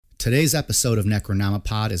Today's episode of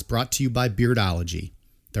Necronomipod is brought to you by Beardology.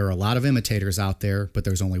 There are a lot of imitators out there, but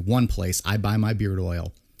there's only one place I buy my beard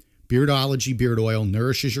oil. Beardology beard oil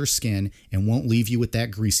nourishes your skin and won't leave you with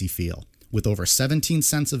that greasy feel. With over 17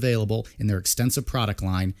 cents available in their extensive product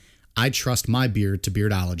line, I trust my beard to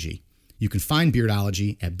Beardology. You can find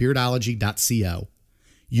Beardology at beardology.co.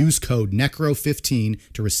 Use code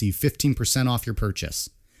NECRO15 to receive 15% off your purchase.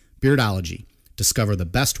 Beardology. Discover the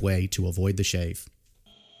best way to avoid the shave.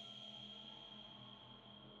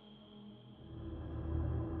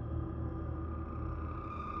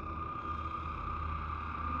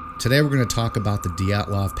 Today we're going to talk about the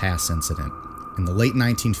Dyatlov Pass incident. In the late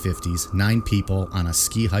 1950s, 9 people on a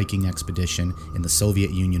ski hiking expedition in the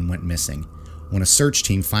Soviet Union went missing. When a search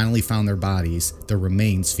team finally found their bodies, their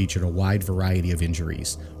remains featured a wide variety of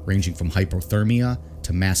injuries, ranging from hypothermia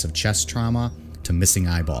to massive chest trauma to missing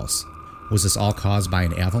eyeballs. Was this all caused by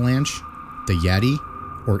an avalanche, the Yeti,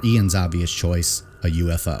 or Ian's obvious choice, a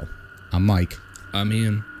UFO? I'm Mike. I'm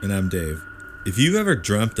Ian. And I'm Dave. If you've ever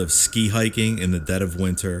dreamt of ski hiking in the dead of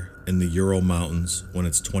winter in the Ural Mountains when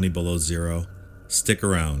it's 20 below zero, stick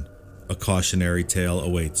around. A cautionary tale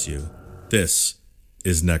awaits you. This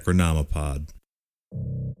is Necronomipod.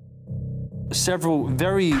 Several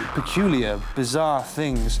very peculiar, bizarre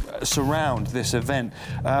things surround this event.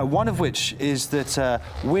 One of which is that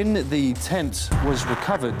when the tent was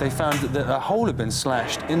recovered, they found that a hole had been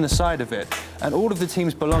slashed in the side of it, and all of the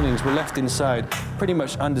team's belongings were left inside, pretty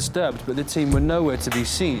much undisturbed, but the team were nowhere to be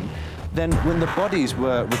seen. Then, when the bodies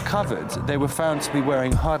were recovered, they were found to be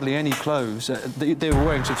wearing hardly any clothes. They were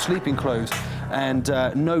wearing sort of sleeping clothes and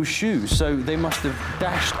no shoes. So they must have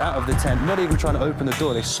dashed out of the tent, not even trying to open the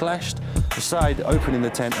door. They slashed the side open in the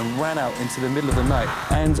tent and ran out into the middle of the night.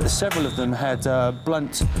 And several of them had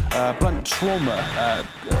blunt trauma,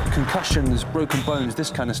 concussions, broken bones, this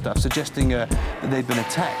kind of stuff, suggesting that they'd been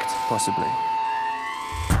attacked, possibly.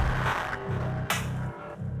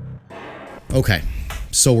 Okay.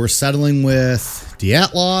 So we're settling with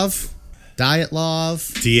Dyatlov.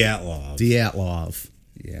 Dyatlov.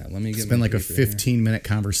 Yeah, let me get. It's been like a 15-minute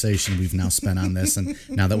conversation we've now spent on this, and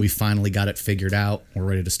now that we finally got it figured out, we're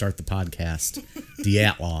ready to start the podcast.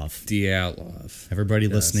 Dyatlov. Dyatlov. Everybody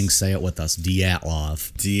listening, say it with us.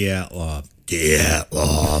 Dyatlov.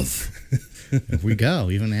 There we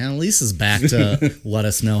go. Even Annalise is back to let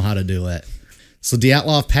us know how to do it. So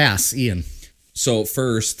Dyatlov Pass, Ian. So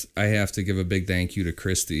first, I have to give a big thank you to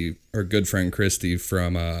Christy, our good friend Christy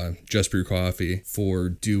from Just Brew Coffee, for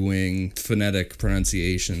doing phonetic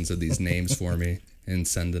pronunciations of these names for me and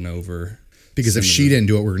sending over. Because if she didn't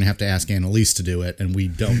do it, we're going to have to ask Annalise to do it, and we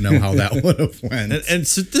don't know how that would have went. And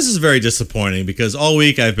so this is very disappointing because all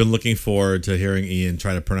week I've been looking forward to hearing Ian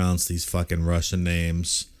try to pronounce these fucking Russian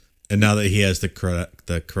names. And now that he has the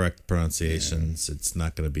correct pronunciations, it's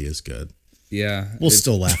not going to be as good. Yeah. We'll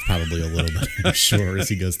still laugh probably a little bit, I'm sure, as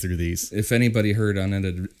he goes through these. If anybody heard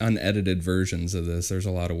unedited versions of this, there's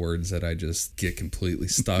a lot of words that I just get completely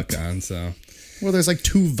stuck on. So, well, there's like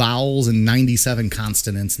 2 vowels and 97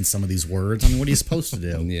 consonants in some of these words. I mean, what are you supposed to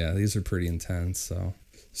do? Yeah, these are pretty intense.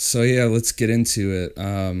 So yeah, let's get into it.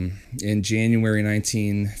 In January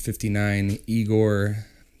 1959, Igor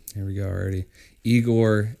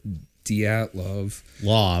Dyatlov.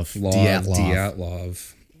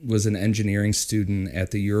 Dyatlov was an engineering student at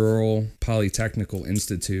the Ural Polytechnical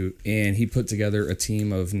Institute, and he put together a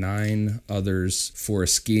team of 9 others for a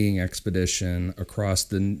skiing expedition across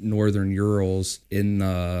the northern Urals in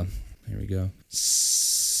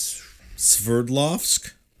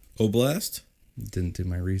Sverdlovsk Oblast? Didn't do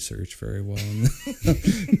my research very well.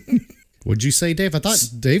 What'd you say, Dave? I thought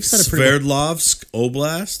Dave said it pretty well. Sverdlovsk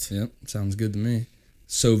Oblast? Yep, sounds good to me.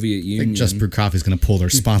 Soviet Union. I think Just Brew Coffee is going to pull their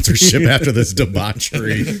sponsorship after this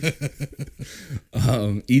debauchery.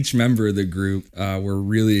 Each member of the group were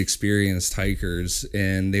really experienced hikers,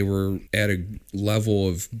 and they were at a level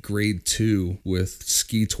of grade 2 with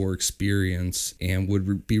ski tour experience and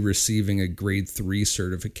would be receiving a grade 3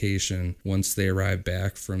 certification once they arrived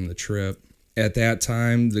back from the trip. At that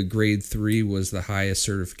time, the grade 3 was the highest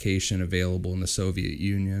certification available in the Soviet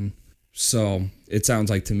Union. So it sounds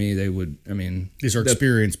like to me these are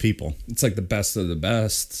experienced people. It's like the best of the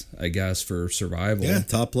best, I guess, for survival. Yeah,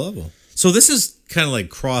 top level. So this is kind of like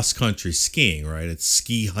cross-country skiing, right? It's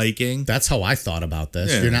ski hiking. That's how I thought about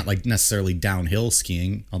this. Yeah. You're not like necessarily downhill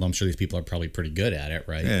skiing, although I'm sure these people are probably pretty good at it,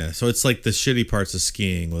 right? Yeah, so it's like the shitty parts of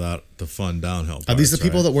skiing without the fun downhill parts. Are these the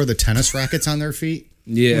people that wear the tennis rackets on their feet?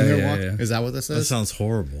 Yeah. Is that what this is? That sounds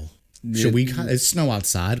horrible. Should we? It's snow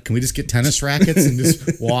outside. Can we just get tennis rackets and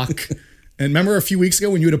just walk? And remember a few weeks ago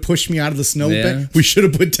when you would have pushed me out of the snow pit? We should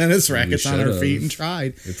have put tennis rackets on our feet and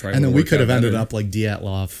tried. And then we could have ended up like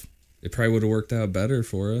Dyatlov It probably would have worked out better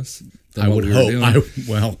for us than I what would we were hope.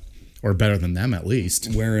 doing. Or better than them at least.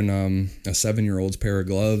 Wearing a 7-year-old's pair of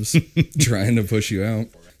gloves, trying to push you out.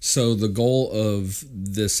 So the goal of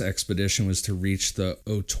this expedition was to reach the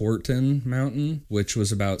Otorten Mountain, which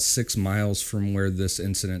was about 6 miles from where this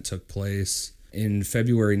incident took place. In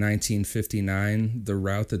February 1959, the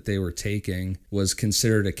route that they were taking was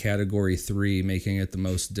considered a Category 3, making it the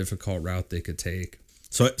most difficult route they could take.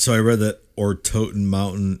 So I read that Ortoten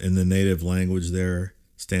Mountain in the native language there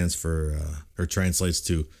stands for, or translates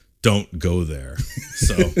to, don't go there.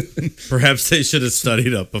 So perhaps they should have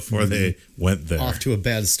studied up before they went there. Off to a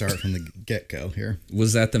bad start from the get-go here.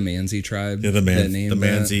 Was that the Mansi tribe? Yeah, the named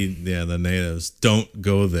Mansi, yeah, the natives. Don't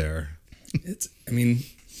go there. It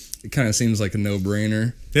kind of seems like a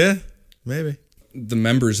no-brainer. Yeah, maybe. The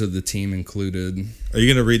members of the team included... Are you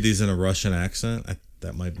going to read these in a Russian accent?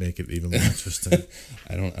 That might make it even more interesting.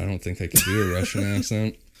 I don't think I could do a Russian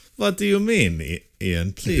accent. What do you mean,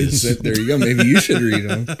 Ian? Please. There you go. Maybe you should read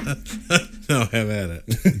them. No, have at it.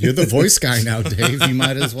 You're the voice guy now, Dave. You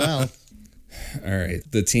might as well. All right.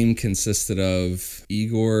 The team consisted of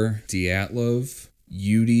Igor Dyatlov,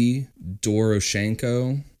 Yuri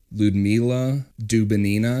Doroshenko, Ludmila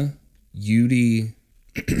Dubinina, Yuri...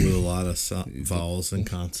 With a lot of vowels and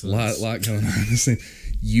consonants. Lot going on.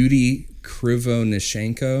 Yuri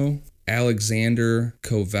Krivonishenko, Alexander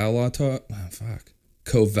Kovalatov. Oh, fuck.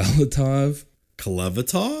 Kovalatov.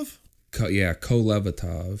 Kolevatov?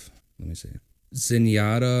 Kolevatov. Let me see.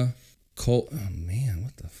 Zenyatta. Oh, man.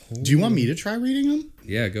 What the fuck? Do you want me to try reading them?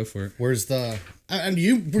 Yeah, go for it. Where's the...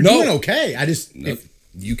 we're doing okay. I just... No,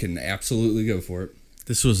 you can absolutely go for it.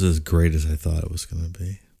 This was as great as I thought it was going to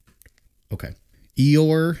be. Okay.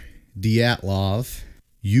 Igor Dyatlov,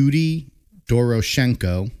 Yuri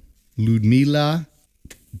Doroshenko, Ludmila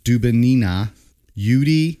Dubinina,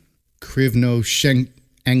 Yuri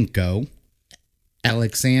Krivonishenko,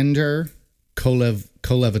 Alexander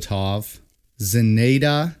Kolevatov,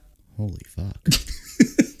 Zeneda, holy fuck,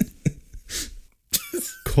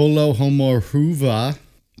 Kolohomorhuva,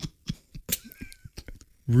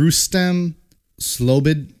 Rustem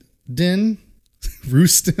Slobodin,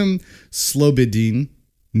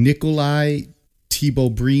 Nikolai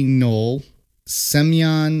Tibobrinol,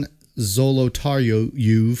 Semyon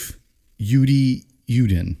Zolotaryov, Yudi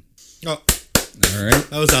Udin. Oh, all right.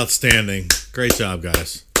 That was outstanding. Great job,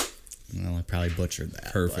 guys. Well, I probably butchered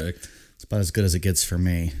that. Perfect. It's about as good as it gets for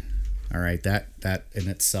me. All right, that in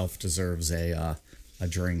itself deserves a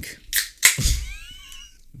drink.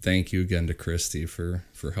 Thank you again to Christy for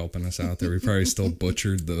helping us out there. We probably still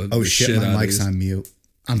butchered the Oh the shit, out my of mic's these. on mute.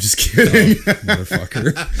 I'm just kidding.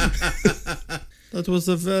 Motherfucker. That was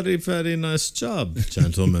a very, very nice job,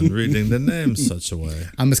 gentlemen, reading the names such a way.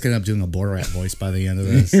 I'm just gonna end up doing a Borat voice by the end of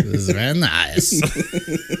this. This is very nice.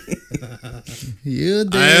 You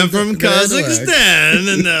did I am from good work. Kazakhstan,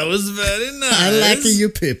 and that was very nice. I like you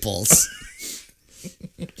peoples.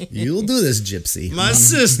 You'll do this, gypsy. My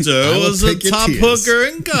sister I will was a take your top tears. hooker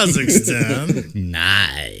in Kazakhstan.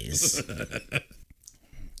 Nice.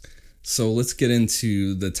 So let's get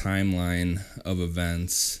into the timeline of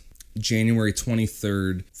events. January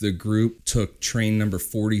 23rd, the group took train number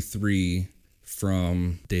 43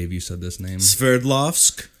 from, Dave, you said this name,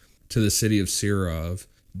 Sverdlovsk. to the city of Serov.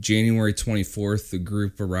 January 24th, the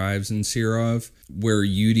group arrives in Serov, where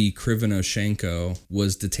Yuri Krivonishenko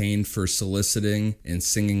was detained for soliciting and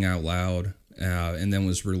singing out loud, and then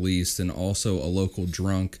was released. And also a local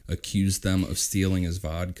drunk accused them of stealing his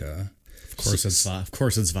vodka. Of course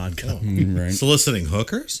it's vodka. Right. Soliciting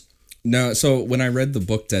hookers? No, so when I read the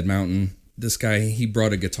book Dead Mountain, this guy, he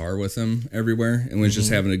brought a guitar with him everywhere and was just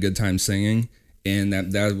having a good time singing. And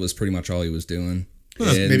that was pretty much all he was doing.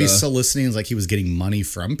 And, Maybe soliciting is like he was getting money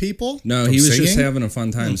from people? No, from he was just singing? having a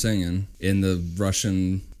fun time singing. And the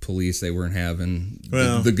Russian police, they weren't having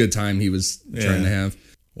Well, the good time he was trying to have.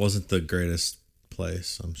 Wasn't the greatest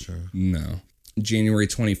place, I'm sure. No. January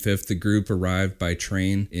 25th, the group arrived by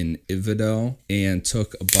train in Ividel and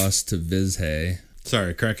took a bus to Vizhay.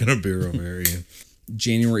 Sorry, cracking a beer over here, Ian.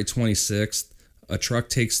 January 26th, a truck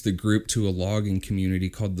takes the group to a logging community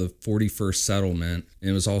called the 41st Settlement.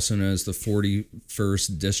 And it was also known as the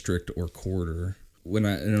 41st District or Quarter. When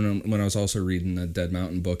I was also reading the Dead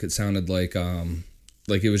Mountain book, it sounded like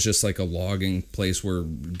it was just like a logging place where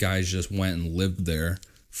guys just went and lived there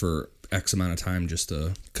for X amount of time just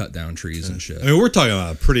to cut down trees and shit. I mean, we're talking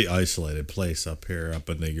about a pretty isolated place up here, up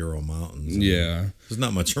in the Ural Mountains. Yeah. There's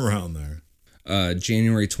not much around there.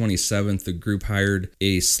 January 27th, the group hired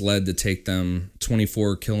a sled to take them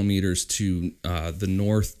 24 kilometers to the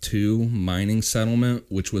North 2 mining settlement,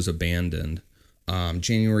 which was abandoned.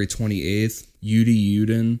 January 28th, Yudi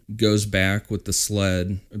Udin goes back with the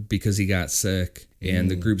sled because he got sick, and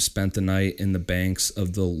the group spent the night in the banks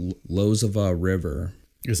of the Lozova River.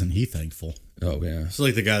 Isn't he thankful? Oh, yeah. It's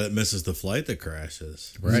like the guy that misses the flight that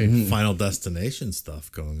crashes. Right. Final Destination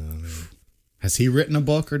stuff going on here. Has he written a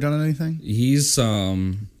book or done anything? He's,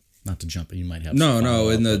 Not to jump, you might have. No,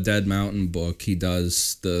 in the Dead Mountain book, he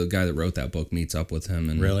does, the guy that wrote that book meets up with him.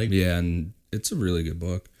 And Really? Yeah, and it's a really good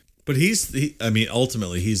book. But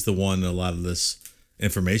ultimately, he's the one a lot of this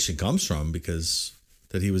information comes from, because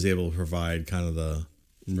that he was able to provide kind of the...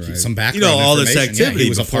 Right. Some background. all this information. activity he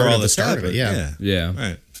was a before part all of the this start of it. happened. Yeah.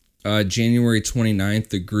 Yeah. Right. January 29th,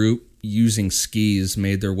 the group, using skis,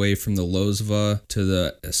 made their way from the Lozova to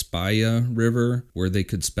the Espaya River, where they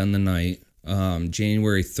could spend the night.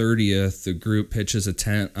 January 30th, the group pitches a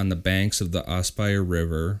tent on the banks of the Espaya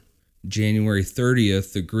River. January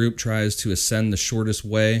 30th, the group tries to ascend the shortest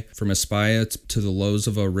way from Espaya to the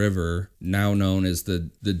Lozova River, now known as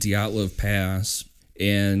the Dyatlov Pass,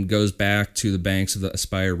 and goes back to the banks of the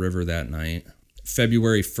Espaya River that night.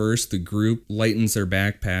 February 1st, the group lightens their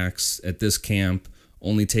backpacks at this camp,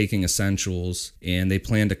 only taking essentials, and they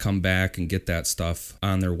plan to come back and get that stuff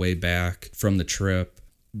on their way back from the trip.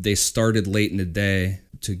 They started late in the day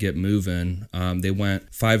to get moving. They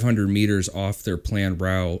went 500 meters off their planned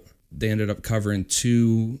route. They ended up covering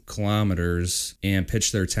 2 kilometers and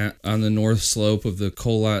pitched their tent on the north slope of the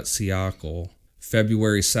Kholat Syakhl.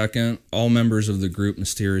 February 2nd, all members of the group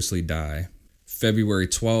mysteriously die. February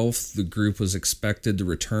 12th, the group was expected to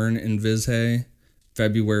return in Vizhay.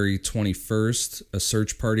 February 21st, a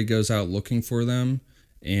search party goes out looking for them.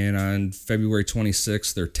 And on February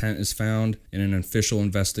 26th, their tent is found and an official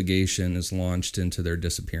investigation is launched into their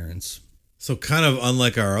disappearance. So kind of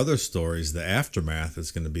unlike our other stories, the aftermath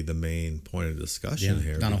is going to be the main point of discussion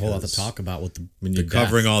here. Not a whole lot to talk about with the. When you're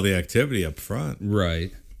covering all the activity up front.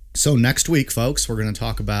 Right. So next week, folks, we're going to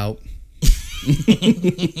talk about.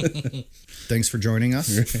 Thanks for joining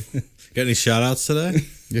us. Got any shout outs today?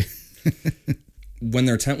 When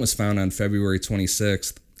their tent was found on February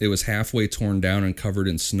 26th, it was halfway torn down and covered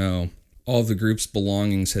in snow. All of the group's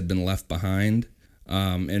belongings had been left behind.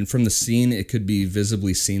 And from the scene, it could be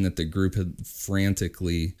visibly seen that the group had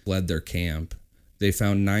frantically fled their camp. They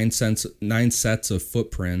found 9 sets of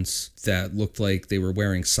footprints that looked like they were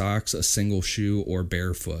wearing socks, a single shoe, or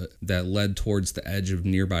barefoot that led towards the edge of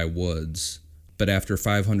nearby woods. But after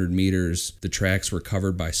 500 meters, the tracks were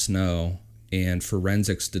covered by snow, and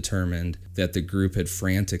forensics determined that the group had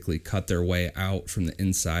frantically cut their way out from the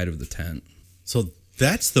inside of the tent. So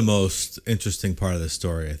that's the most interesting part of the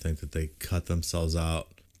story, I think, that they cut themselves out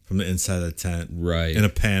from the inside of the tent. Right. In a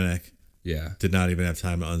panic. Yeah. Did not even have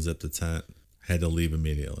time to unzip the tent. Had to leave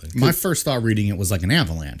immediately. My first thought reading it was like an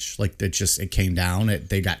avalanche. Like it came down,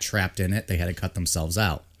 they got trapped in it, they had to cut themselves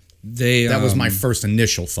out. That was my first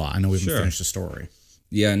initial thought. I know we haven't finished the story.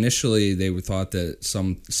 Yeah, initially they thought that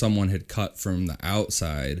someone had cut from the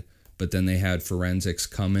outside, but then they had forensics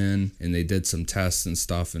come in and they did some tests and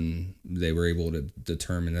stuff, and they were able to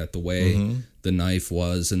determine that the way the knife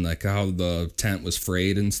was and like how the tent was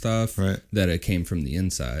frayed and stuff, that it came from the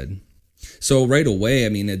inside. So right away, I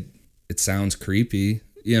mean, it sounds creepy,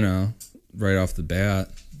 right off the bat,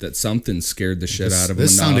 that something scared the shit out of them.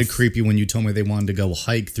 This sounded creepy when you told me they wanted to go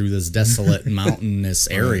hike through this desolate mountainous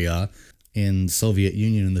area in Soviet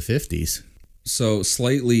Union in the 50s. So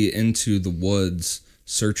slightly into the woods,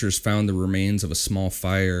 searchers found the remains of a small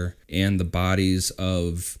fire and the bodies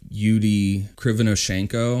of Yuri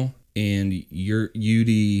Krivonoshenko and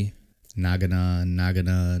Yuri... Not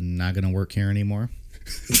gonna work here anymore.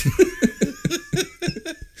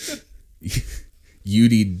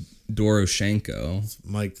 Yuri Doroshenko.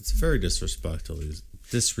 Mike, it's very disrespectful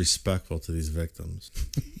to these victims.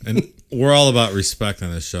 And we're all about respect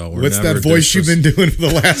on this show. What's that voice you've been doing for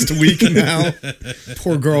the last week now?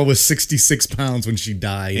 Poor girl was 66 pounds when she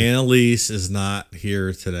died. Annalise is not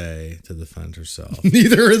here today to defend herself.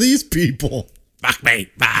 Neither are these people. Fuck me.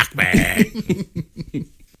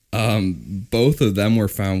 Both of them were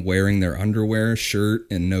found wearing their underwear, shirt,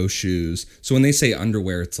 and no shoes. So when they say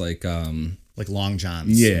underwear, it's like long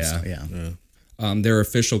johns. Yeah. Their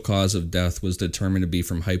official cause of death was determined to be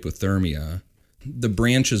from hypothermia. The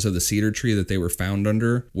branches of the cedar tree that they were found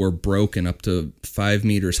under were broken up to 5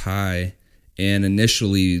 meters high, and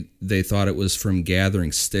initially they thought it was from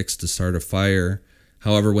gathering sticks to start a fire.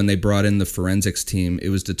 However, when they brought in the forensics team, it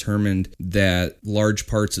was determined that large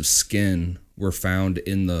parts of skin were found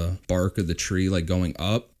in the bark of the tree, like going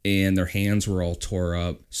up, and their hands were all tore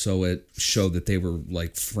up. So it showed that they were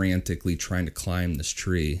like frantically trying to climb this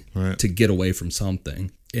tree to get away from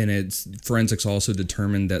something. And forensics also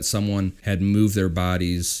determined that someone had moved their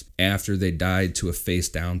bodies after they died to a face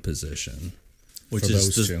down position. Which For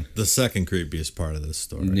is those two. the second creepiest part of this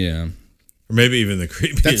story. Yeah. Or maybe even the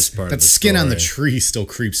creepiest part of That the skin on the story. tree still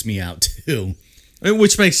creeps me out too. I mean,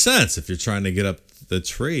 which makes sense. If you're trying to get up the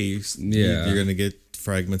tree, Yeah. you're going to get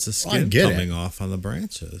fragments of Well, I skin get coming it. off on the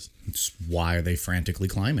branches. It's why are they frantically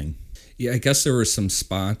climbing? Yeah, I guess there were some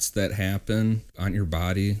spots that happen on your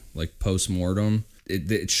body, like post-mortem.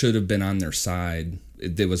 It should have been on their side.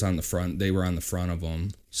 It was on the front. They were on the front of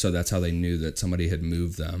them. So that's how they knew that somebody had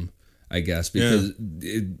moved them, I guess, because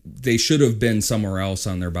they should have been somewhere else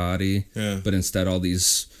on their body. Yeah. But instead, all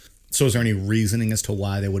these... So is there any reasoning as to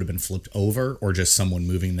why they would have been flipped over, or just someone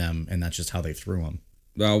moving them and that's just how they threw them?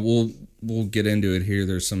 We'll get into it here.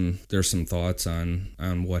 There's some thoughts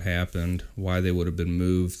on what happened, why they would have been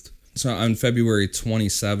moved. So on February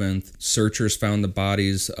 27th, searchers found the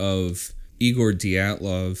bodies of Igor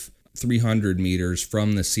Dyatlov 300 meters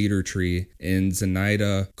from the cedar tree and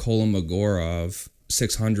Zenaida Kolmogorov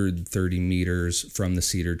 630 meters from the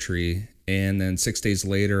cedar tree. And then 6 days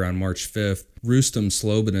later, on March 5th, Rustem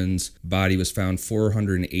Slobodin's body was found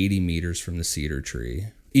 480 meters from the cedar tree.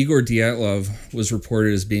 Igor Dyatlov was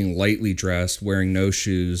reported as being lightly dressed, wearing no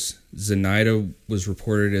shoes. Zenaida was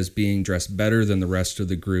reported as being dressed better than the rest of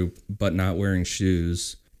the group, but not wearing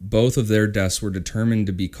shoes. Both of their deaths were determined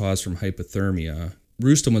to be caused from hypothermia.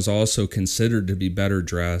 Rustem was also considered to be better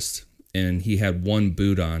dressed, and he had one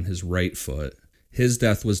boot on his right foot. His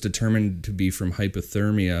death was determined to be from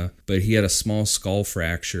hypothermia, but he had a small skull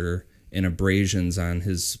fracture and abrasions on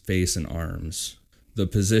his face and arms. The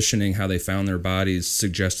positioning, how they found their bodies,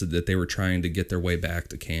 suggested that they were trying to get their way back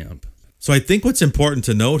to camp. So I think what's important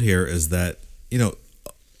to note here is that,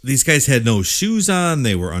 these guys had no shoes on.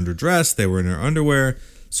 They were underdressed. They were in their underwear.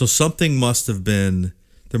 So there must have been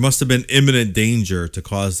imminent danger to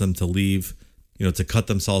cause them to leave, to cut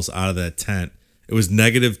themselves out of that tent. It was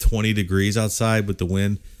negative 20 degrees outside with the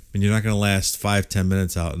wind. I mean, you're not going to last 5-10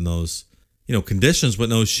 minutes out in those, conditions with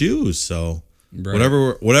no shoes. So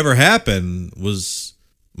Right. whatever happened must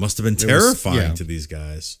have been terrifying yeah. to these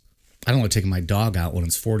guys. I don't like taking my dog out when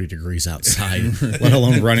it's 40 degrees outside, let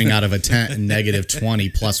alone running out of a tent in negative 20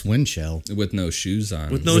 plus wind chill. With no shoes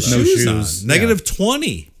on. With no shoes on. yeah. Negative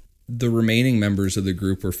 20. The remaining members of the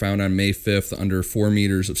group were found on May 5th under 4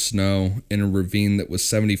 meters of snow in a ravine that was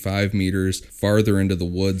 75 meters farther into the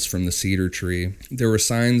woods from the cedar tree. There were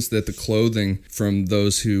signs that the clothing from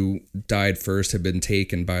those who died first had been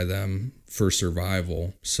taken by them for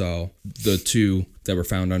survival. So the two that were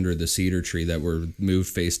found under the cedar tree that were moved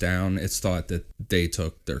face down, it's thought that they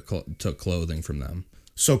took took clothing from them.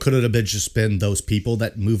 So could it have just been those people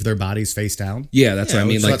that moved their bodies face down? Yeah, that's what I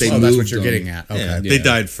mean. So Like that's, they that's moved what you're them. getting at. Okay. Yeah, they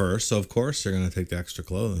died first, so of course they're going to take the extra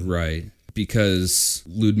clothing. Right. Because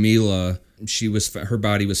Ludmila, her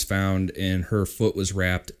body was found and her foot was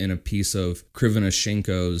wrapped in a piece of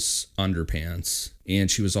Krivonoshenko's underpants,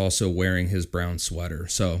 and she was also wearing his brown sweater.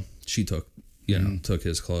 So she took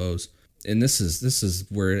his clothes. And this is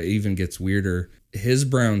where it even gets weirder. His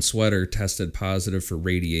brown sweater tested positive for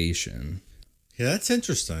radiation. Yeah, that's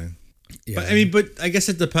interesting. Yeah. But I guess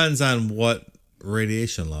it depends on what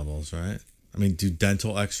radiation levels, right? I mean, do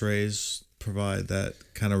dental x-rays provide that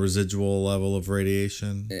kind of residual level of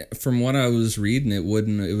radiation? From what I was reading, it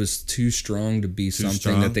was too strong to be something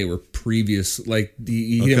strong? that they were previous. Like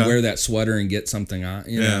he didn't wear that sweater and get something on.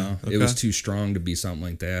 You know, it was too strong to be something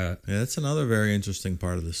like that. Yeah, that's another very interesting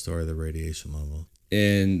part of the story, the radiation level.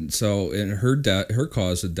 And so, her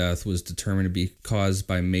cause of death was determined to be caused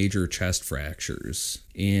by major chest fractures.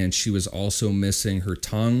 And she was also missing her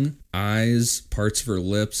tongue, eyes, parts of her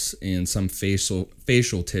lips, and some facial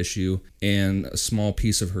tissue. And a small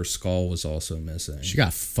piece of her skull was also missing. She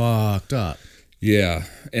got fucked up. Yeah.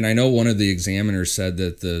 And I know one of the examiners said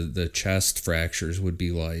that the chest fractures would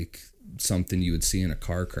be like something you would see in a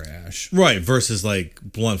car crash. Right, versus like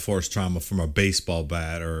blunt force trauma from a baseball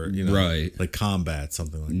bat or, Right. like combat,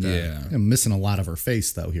 something like that. Yeah. I'm missing a lot of her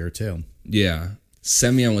face, though, here, too. Yeah.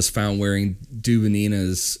 Semyon was found wearing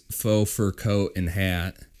Dubinina's faux fur coat and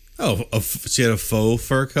hat. Oh, she had a faux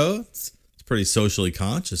fur coat? It's pretty socially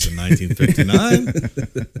conscious in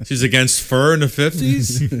 1959. She's against fur in the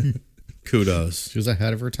 50s? Kudos. She was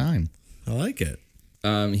ahead of her time. I like it.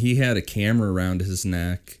 He had a camera around his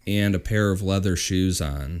neck and a pair of leather shoes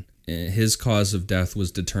on. His cause of death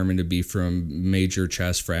was determined to be from major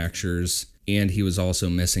chest fractures, and he was also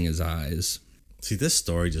missing his eyes. See, this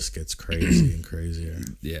story just gets crazy and crazier.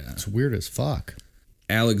 Yeah. It's weird as fuck.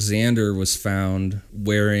 Alexander was found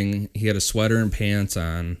he had a sweater and pants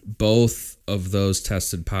on. Both of those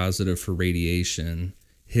tested positive for radiation.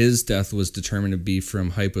 His death was determined to be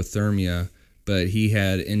from hypothermia, but he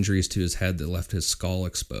had injuries to his head that left his skull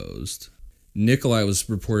exposed. Nikolai was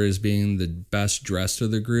reported as being the best dressed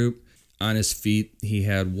of the group. On his feet, he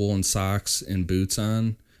had woolen socks and boots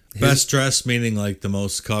on. Best dressed meaning like the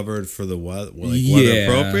most covered for the weather, Yeah. weather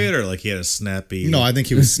appropriate, or like he had a snappy No, I think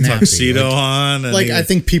he was snappy. tuxedo on. And Like he- I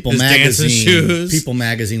think his dancing shoes. People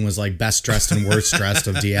Magazine was like best dressed and worst dressed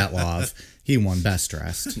of Dyatlov. He won best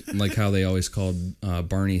dressed. Like how they always called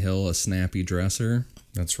Barney Hill a snappy dresser.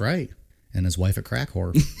 That's right. And his wife a crack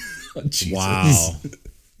whore. Wow.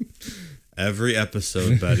 Every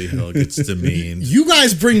episode, Betty Hill gets demeaned. You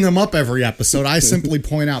guys bring them up every episode. I simply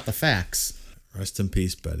point out the facts. Rest in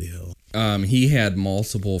peace, Betty Hill. He had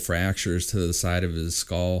multiple fractures to the side of his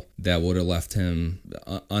skull that would have left him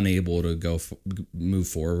unable to move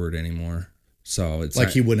forward anymore. So it's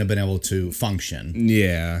Like he wouldn't have been able to function.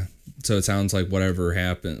 Yeah. So it sounds like whatever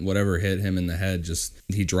happened, whatever hit him in the head,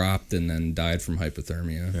 he dropped and then died from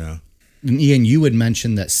hypothermia. Yeah. And Ian, you had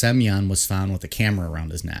mentioned that Semyon was found with a camera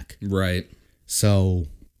around his neck. Right. So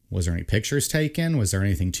was there any pictures taken? Was there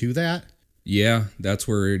anything to that? Yeah, that's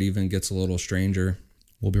where it even gets a little stranger.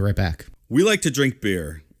 We'll be right back. We like to drink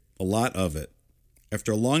beer, a lot of it.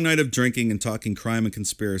 After a long night of drinking and talking crime and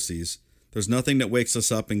conspiracies, there's nothing that wakes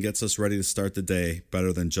us up and gets us ready to start the day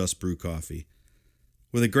better than Just Brew coffee.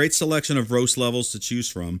 With a great selection of roast levels to choose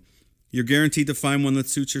from, you're guaranteed to find one that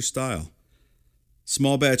suits your style.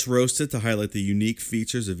 Small batch roasted to highlight the unique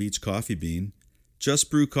features of each coffee bean, Just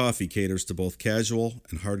Brew coffee caters to both casual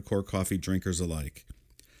and hardcore coffee drinkers alike.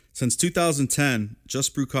 Since 2010,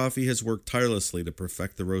 Just Brew Coffee has worked tirelessly to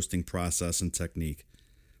perfect the roasting process and technique,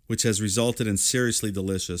 which has resulted in seriously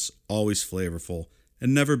delicious, always flavorful,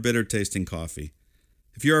 and never bitter tasting coffee.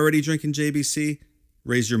 If you're already drinking JBC,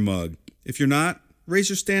 raise your mug. If you're not, raise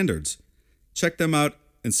your standards. Check them out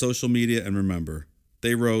in social media, and remember,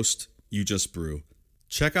 they roast, you just brew.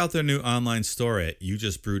 Check out their new online store at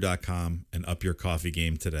youjustbrew.com and up your coffee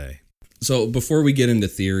game today. So before we get into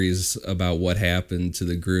theories about what happened to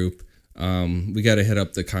the group, we got to hit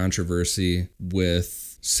up the controversy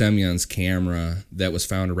with Semyon's camera that was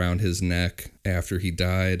found around his neck after he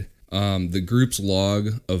died. The group's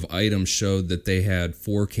log of items showed that they had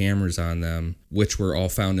 4 cameras on them, which were all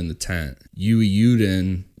found in the tent. Yui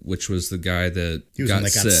Yudin, which was the guy that He was got one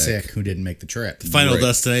that got sick who didn't make the trip. Final Right.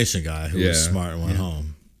 destination guy who was Yeah. smart and went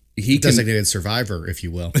home. He Designated survivor, if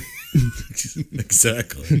you will.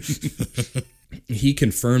 Exactly. he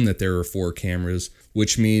confirmed that there were 4 cameras,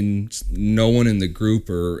 which means no one in the group,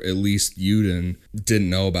 or at least Yudin, didn't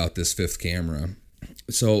know about this 5th camera.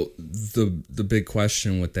 So the big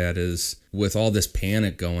question with that is, with all this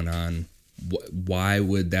panic going on, why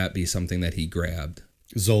would that be something that he grabbed?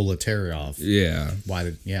 Zolotaryov. Yeah. Why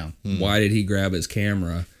did Why did he grab his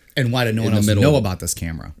camera? And why did no one the else middle know of- about this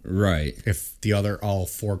camera? Right. If the all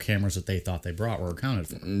 4 cameras that they thought they brought were accounted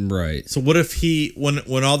for. Right. So what if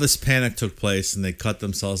when all this panic took place and they cut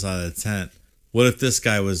themselves out of the tent, what if this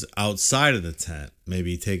guy was outside of the tent,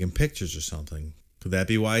 maybe taking pictures or something? Could that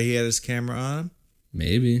be why he had his camera on him?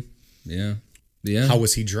 Maybe. Yeah. Yeah. How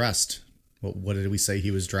was he dressed? What did we say he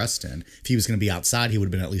was dressed in? If he was going to be outside, he would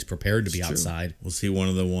have been at least prepared to be outside. Was he one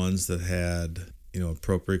of the ones that had,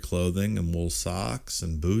 appropriate clothing and wool socks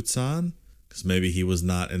and boots on? Because maybe he was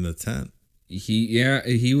not in the tent. He had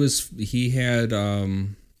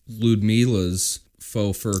Ludmila's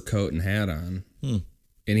faux fur coat and hat on. And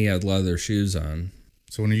he had leather shoes on.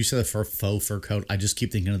 So when you say the faux fur coat, I just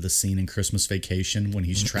keep thinking of the scene in Christmas Vacation when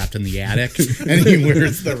he's trapped in the attic and he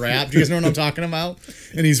wears the wrap. Do you guys know what I'm talking about?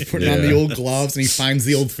 And he's putting on the old gloves and he finds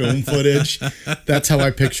the old film footage. That's how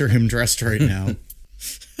I picture him dressed right now.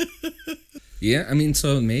 Yeah, I mean,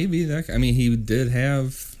 so maybe he did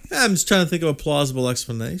have. Yeah, I'm just trying to think of a plausible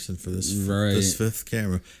explanation for this Right. this 5th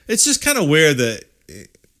camera. It's just kind of weird that,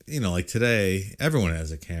 like today, everyone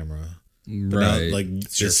has a camera. But now, Right. like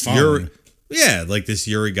your this phone. Yuri, like this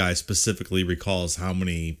Yuri guy specifically recalls how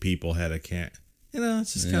many people had a camera.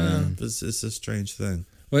 It's just kind of it's a strange thing.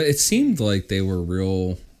 Well, it seemed like they were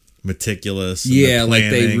real. Meticulous. in Yeah, the like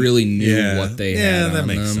they planning. really knew Yeah. what they Yeah, had that on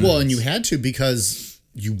makes them. sense. Well, and you had to because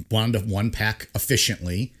you wanted to one pack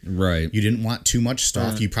efficiently. Right. You didn't want too much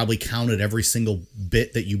stuff. You probably counted every single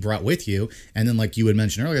bit that you brought with you. And then, like you had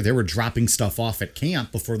mentioned earlier, they were dropping stuff off at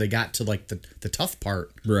camp before they got to like the tough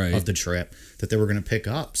part Right. of the trip that they were going to pick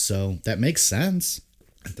up. So that makes sense.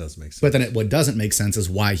 It does make sense. But then what doesn't make sense is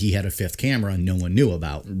why he had a 5th camera and no one knew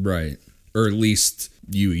about. Right. Or at least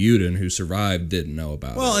Yudin, who survived, didn't know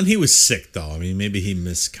about Well, it. and he was sick though. I mean, maybe he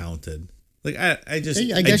miscounted. Like I guess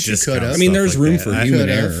you could have. I mean, there's room for human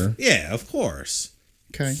error. Yeah, of course.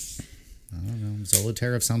 Okay. I don't know.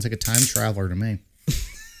 Zolotaryov sounds like a time traveler to me.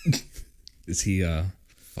 Is he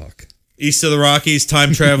fuck? East of the Rockies,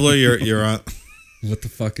 time traveler. You're on. What the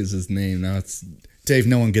fuck is his name? Now it's Dave,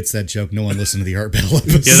 no one gets that joke. No one listened to the Art Bell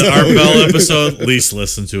episode. Yeah, the Art Bell episode, least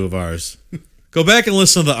listened to of ours. Go back and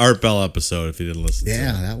listen to the Art Bell episode if you didn't listen to it.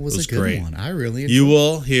 Yeah, that was a good great. one. I really enjoyed You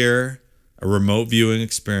will hear a remote viewing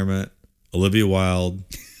experiment, Olivia Wilde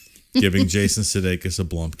giving Jason Sudeikis a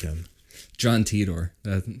Blumpkin. John Titor.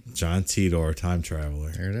 John Titor, time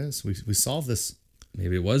traveler. There it is. We solved this.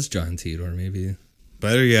 Maybe it was John Titor. Maybe.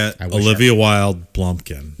 Better yet, Olivia Wilde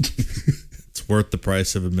Blumpkin. It's worth the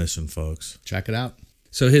price of admission, folks. Check it out.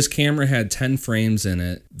 So his camera had 10 frames in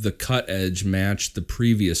it. The cut edge matched the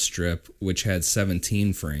previous strip, which had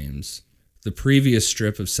 17 frames. The previous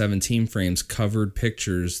strip of 17 frames covered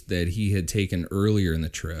pictures that he had taken earlier in the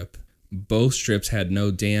trip. Both strips had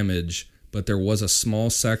no damage, but there was a small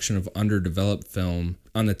section of underdeveloped film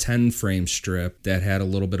on the 10-frame strip that had a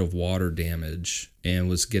little bit of water damage and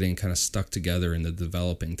was getting kind of stuck together in the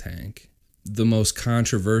developing tank. The most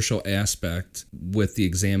controversial aspect with the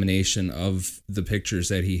examination of the pictures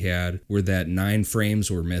that he had were that 9 frames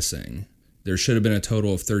were missing. There should have been a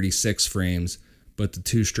total of 36 frames, but the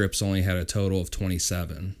 2 strips only had a total of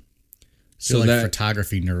 27. So like that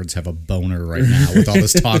photography nerds have a boner right now with all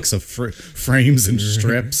this talks of frames and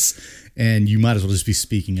strips, and you might as well just be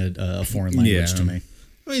speaking a foreign language to me.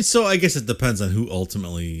 I mean, so I guess it depends on who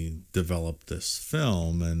ultimately developed this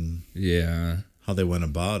film and how they went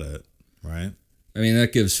about it, right? I mean,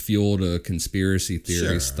 that gives fuel to conspiracy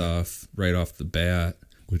theory stuff right off the bat.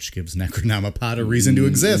 Which gives Necronomicon a reason to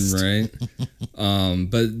exist. Right.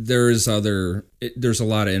 But there's a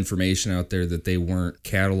lot of information out there that they weren't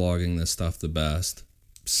cataloging this stuff the best.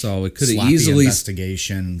 So it could have easily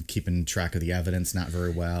investigation, keeping track of the evidence not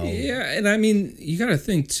very well. Yeah, and I mean, you got to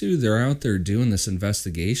think too. They're out there doing this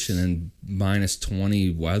investigation in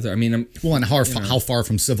 -20 weather. I mean, and how far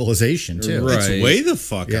from civilization too? Right. It's way the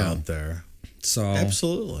fuck out there. So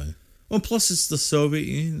absolutely. Well, plus it's the Soviet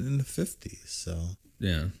Union in the 50s, so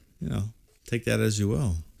yeah, take that as you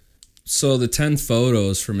will. So the 10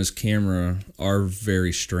 photos from his camera are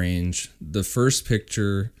very strange. The first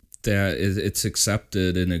picture that it's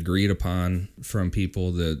accepted and agreed upon from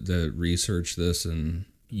people that research this, and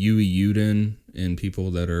Yui Uden and people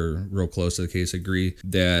that are real close to the case agree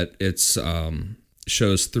that it's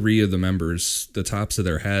shows 3 of the members, the tops of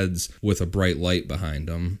their heads, with a bright light behind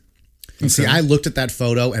them. And see, I looked at that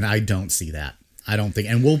photo and I don't see that. I don't think,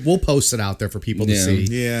 and we'll post it out there for people to see.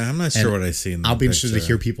 Yeah, I'm not sure what I see in that I'll be interested to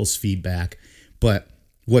hear people's feedback. But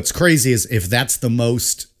what's crazy is if that's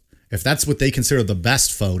what they consider the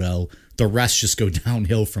best photo, the rest just go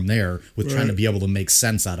downhill from there with trying to be able to make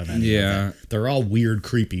sense out of it. Yeah. They're all weird,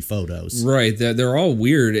 creepy photos. Right. They're all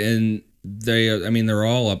weird, and they're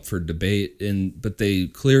all up for debate, but they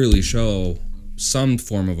clearly show some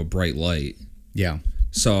form of a bright light. Yeah.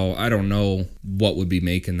 So I don't know what would be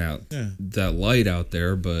making that light out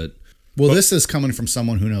there, but this is coming from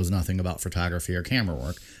someone who knows nothing about photography or camera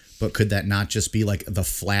work. But could that not just be like the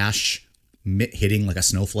flash hitting like a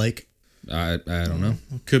snowflake? I don't know.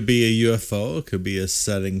 It could be a UFO. It could be a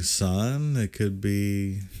setting sun. It could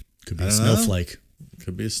be a snowflake.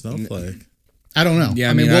 Could be a snowflake. I don't know. Yeah,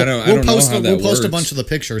 I mean, we'll post a bunch of the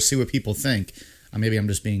pictures, see what people think. Maybe I'm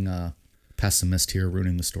just being pessimist here,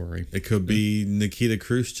 ruining the story. It could be Nikita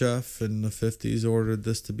Khrushchev in the 50s ordered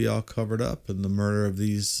this to be all covered up, and the murder of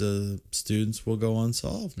these students will go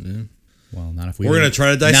unsolved. Yeah. Well, not if we're going to try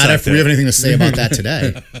to dissect. Not if we have anything to say about that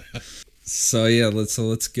today. So yeah,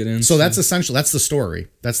 let's get in. So that's that's the story.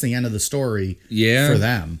 That's the end of the story. Yeah. For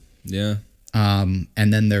them. Yeah. And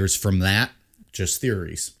then there's from that just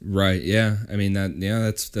theories. Right. Yeah. I mean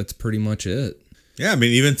that's pretty much it. Yeah, I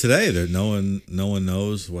mean, even today, no one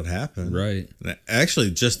knows what happened. Right.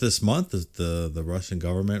 Actually, just this month, the Russian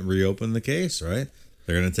government reopened the case. Right,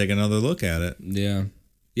 they're going to take another look at it. Yeah,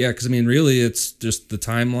 yeah, because I mean, really, it's just the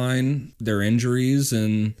timeline, their injuries,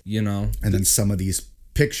 and and then some of these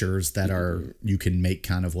pictures that you can make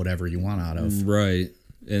kind of whatever you want out of. Right,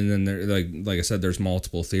 and then there, like I said, there's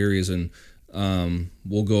multiple theories, and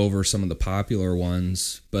we'll go over some of the popular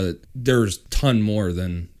ones, but there's a ton more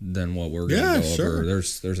than what we're going to go over.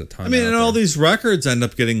 There's a ton. I mean, and all these records end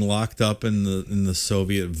up getting locked up in the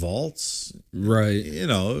Soviet vaults. Right. It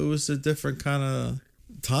was a different kind of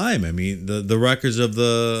time. I mean, the records of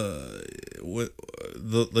the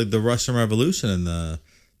Russian Revolution and the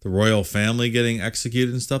royal family getting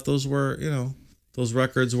executed and stuff. Those were those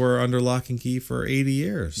records were under lock and key for 80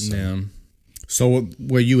 years. So. Yeah. So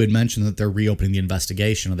where you had mentioned that they're reopening the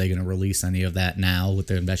investigation, are they going to release any of that now with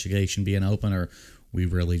the investigation being open, or we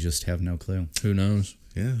really just have no clue? Who knows?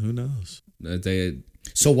 Yeah, who knows?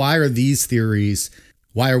 So why are these theories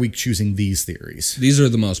Why are we choosing these theories These are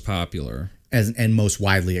the most popular. and most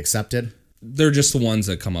widely accepted? They're just the ones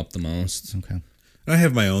that come up the most. Okay. I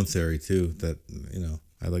have my own theory too that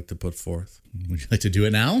I like to put forth. Would you like to do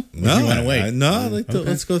it now? Or No, do you want to wait? I like to,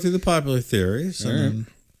 let's go through the popular theories. And then,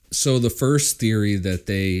 So the first theory that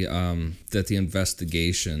that the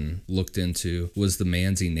investigation looked into was the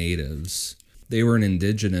Mansi natives. They were an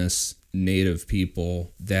indigenous native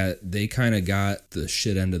people that they kind of got the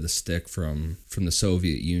shit end of the stick from the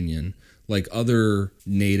Soviet Union. Like other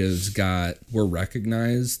natives were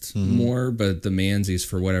recognized more, but the Mansis,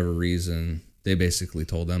 for whatever reason, they basically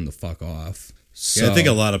told them to fuck off. So, yeah, I think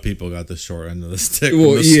a lot of people got the short end of the stick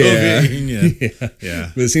Well, from the yeah. Soviet Union.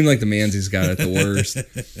 Yeah. But it seemed like the Mansis got it the worst.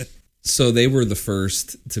 So they were the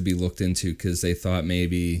first to be looked into because they thought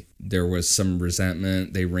maybe there was some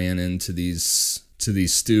resentment. They ran into these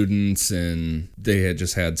students and they had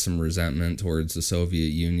just had some resentment towards the Soviet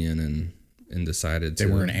Union and decided They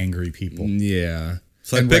weren't angry people. Yeah.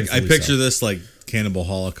 So And I rightfully picture so. this like Cannibal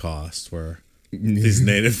Holocaust where these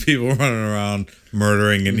native people running around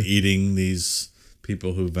murdering and eating these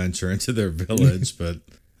people who venture into their village, but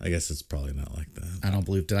I guess it's probably not like that. I don't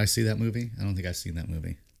believe. Did I see that movie? I don't think I've seen that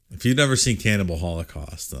movie. If you've never seen Cannibal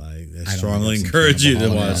Holocaust, I think strongly I've seen encourage you to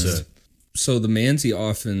Cannibal watch Holocaust. it. So the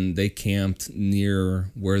Mansi they camped near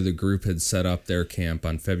where the group had set up their camp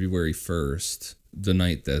on February 1st, the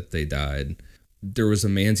night that they died. There was a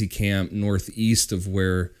Mansi camp northeast of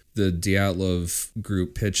where the Dyatlov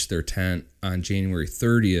group pitched their tent on January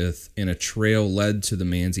 30th, and a trail led to the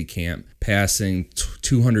Mansi camp, passing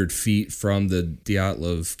 200 feet from the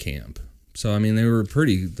Dyatlov camp. So, I mean, the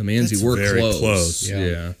Mansi That's were very close. close.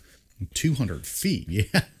 Yeah. 200 feet. Yeah.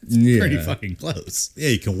 It's Yeah. pretty fucking close. Yeah,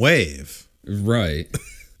 you can wave. Right.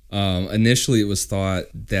 Initially, it was thought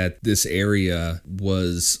that this area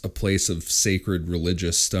was a place of sacred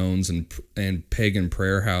religious stones and pagan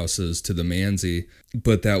prayer houses to the Mansi,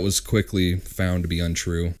 but that was quickly found to be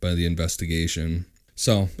untrue by the investigation.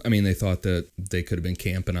 So, I mean, they thought that they could have been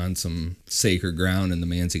camping on some sacred ground and the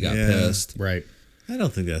Mansi got Yeah. pissed. Right. I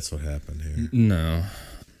don't think that's what happened here. No.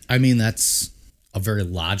 I mean, that's a very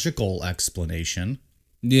logical explanation.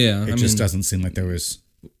 Yeah. It just doesn't seem like there was.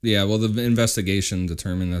 Yeah, well, the investigation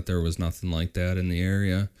determined that there was nothing like that in the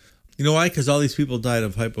area. You know why? Because all these people died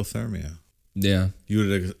of hypothermia. Yeah. You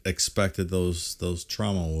would have expected those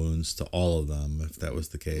trauma wounds to all of them if that was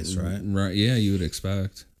the case, right? Right. Yeah, you would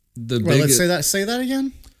expect. Well, let's say that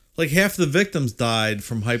again. Like half the victims died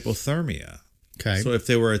from hypothermia. Okay. So if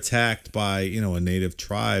they were attacked by, a native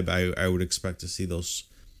tribe, I would expect to see those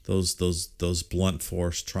blunt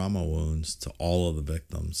force trauma wounds to all of the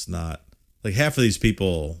victims. Not like half of these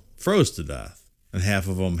people froze to death, and half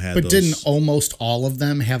of them had. But didn't almost all of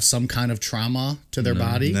them have some kind of trauma to their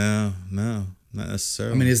body? No, not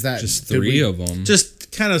necessarily. I mean, is that just did three we- of them.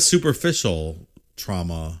 just kind of superficial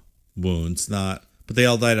trauma wounds, not. But they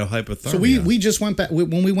all died of hypothermia. So we just went back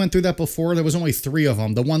when we went through that before. There was only 3 of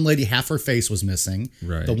them. The one lady, half her face was missing.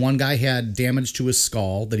 Right. The one guy had damage to his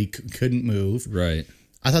skull that he couldn't move. Right.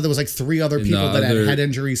 I thought there was like 3 other people the that had other- head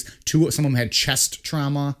injuries. Some of them had chest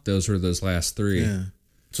trauma. Those were those last 3. Yeah.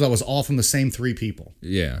 So that was all from the same 3 people.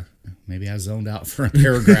 Yeah. Maybe I zoned out for a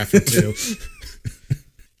paragraph or 2.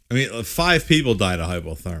 I mean, 5 people died of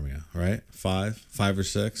hypothermia, right? 5 or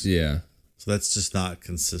 6. Yeah. So that's just not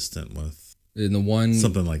consistent with In the one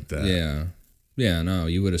something like that. Yeah. Yeah, no,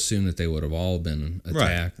 you would assume that they would have all been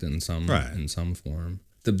attacked in some form.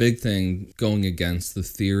 The big thing going against the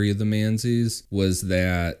theory of the Mansis was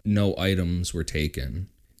that no items were taken.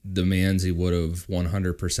 The Mansi would have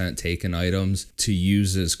 100% taken items to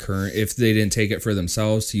use as if they didn't take it for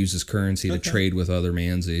themselves, to use as currency to trade with other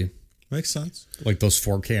Mansi. Makes sense. Like those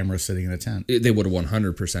 4 cameras sitting in a tent. They would have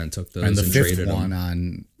 100% took those And the 5th traded one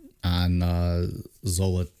them. on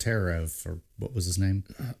Zolotarev, or what was his name?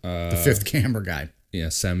 The 5th camera guy. Yeah,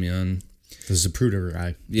 Semyon. The Zapruder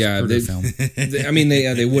guy. Yeah, Zapruder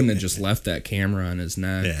film. They wouldn't have just left that camera on his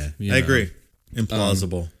neck. Yeah, you I know. agree.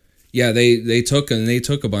 Implausible. Yeah, they took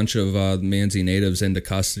a bunch of Mansi natives into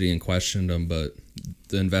custody and questioned them, but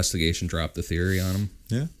the investigation dropped the theory on them.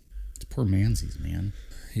 Yeah. It's poor Mansies, man.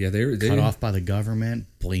 Yeah, they Cut off by the government,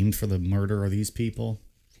 blamed for the murder of these people.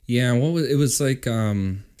 Yeah, it was like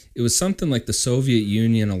it was something like the Soviet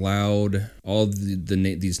Union allowed all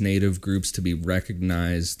these native groups to be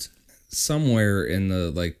recognized somewhere in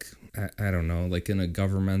the I don't know, like in a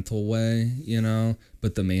governmental way,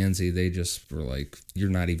 But the Mansi, they just were like, you're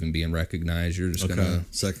not even being recognized. You're just gonna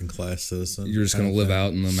second-class citizen. You're just gonna live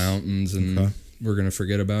out in the mountains, and we're gonna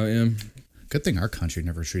forget about you. Good thing our country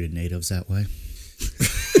never treated natives that way.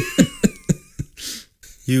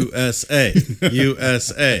 USA.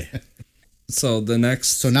 So the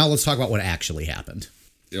next. So now let's talk about what actually happened.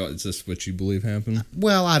 Is this what you believe happened?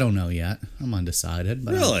 Well, I don't know yet. I'm undecided.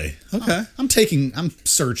 But Really? Okay. I'm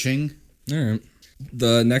searching. All right.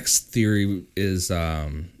 The next theory is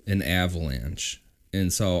an avalanche.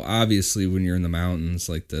 And so obviously when you're in the mountains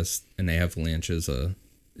like this, an avalanche is a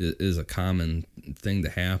common thing to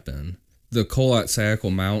happen. The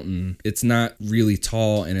Kolat-Sakal Mountain, it's not really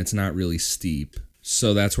tall and it's not really steep.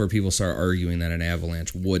 So that's where people start arguing that an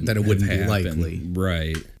avalanche wouldn't be likely.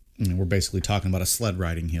 Right. We're basically talking about a sled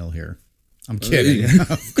riding hill here. I'm kidding,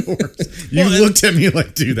 of course. You looked at me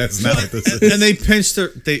like, dude, that's not what this is. And they pitched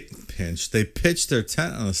their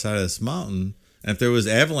tent on the side of this mountain. And if there was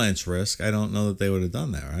avalanche risk, I don't know that they would have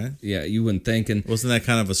done that, right? Yeah, you wouldn't think. And wasn't that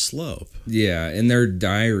kind of a slope? yeah, in their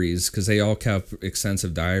diaries, because they all kept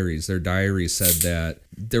extensive diaries, their diaries said that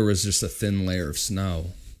there was just a thin layer of snow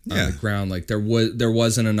on the ground. Like there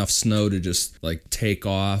wasn't enough snow to just like take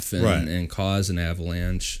off and cause an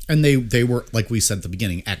avalanche. And they were, like we said at the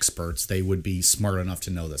beginning, experts. They would be smart enough to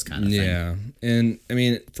know this kind of thing. Yeah, and I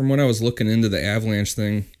mean, from when I was looking into the avalanche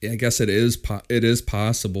thing, I guess it is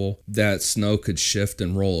possible that snow could shift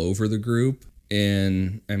and roll over the group,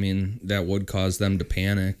 and I mean that would cause them to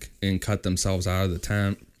panic and cut themselves out of the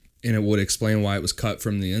tent, and it would explain why it was cut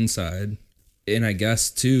from the inside. And I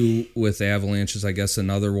guess too with avalanches, I guess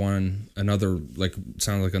another like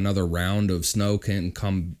sounds like another round of snow can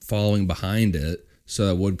come following behind it, so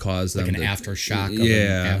that would cause them like an aftershock of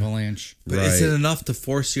an avalanche. But is it enough to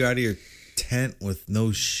force you out of your tent with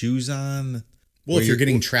no shoes on? Well, if you're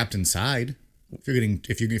getting trapped inside,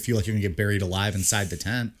 if you feel like you're gonna get buried alive inside the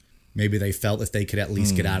tent, maybe they felt if they could at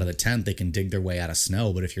least get out of the tent, they can dig their way out of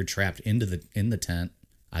snow. But if you're trapped in the tent,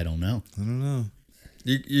 I don't know.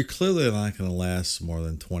 You're clearly not going to last more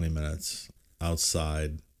than 20 minutes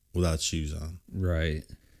outside without shoes on. Right.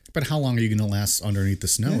 But how long are you going to last underneath the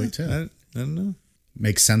snow, too? I don't know.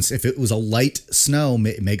 Makes sense. If it was a light snow,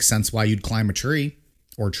 it makes sense why you'd climb a tree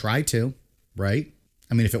or try to, right?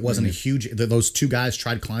 I mean, if it wasn't a huge... Those two guys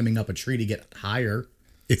tried climbing up a tree to get higher.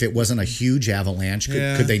 If it wasn't a huge avalanche,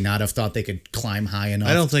 could they not have thought they could climb high enough?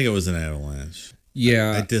 I don't think it was an avalanche.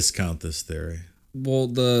 Yeah. I discount this theory. Well,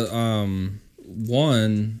 they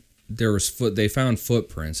found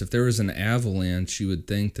footprints. If there was an avalanche, you would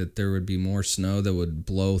think that there would be more snow that would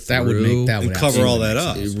blow through. That would cover all that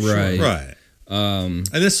up. Right. Right. And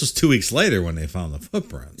this was 2 weeks later when they found the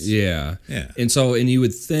footprints. Yeah. Yeah. And you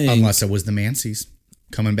would think, unless it was the Manceys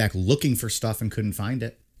coming back looking for stuff and couldn't find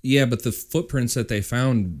it. Yeah, but the footprints that they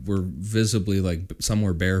found were visibly like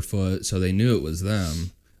somewhere barefoot, so they knew it was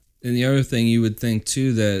them. And the other thing you would think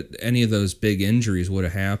too, that any of those big injuries would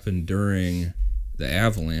have happened during the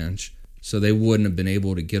avalanche, so they wouldn't have been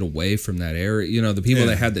able to get away from that area. You know, the people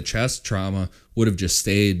that had the chest trauma would have just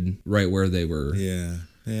stayed right where they were. Yeah,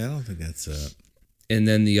 I don't think that's it. And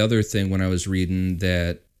then the other thing, when I was reading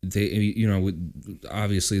that they,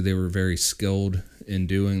 obviously they were very skilled in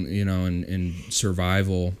doing, in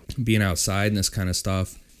survival, being outside and this kind of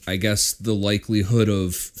stuff. I guess the likelihood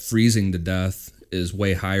of freezing to death is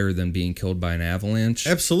way higher than being killed by an avalanche.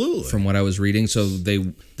 Absolutely. From what I was reading. So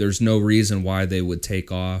there's no reason why they would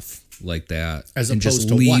take off like that. As and opposed just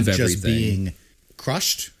to leave just everything. Being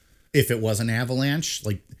crushed. If it was an avalanche,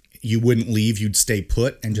 like you wouldn't leave, you'd stay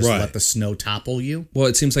put and just let the snow topple you. Well,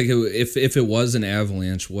 it seems like if it was an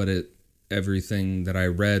avalanche, everything that I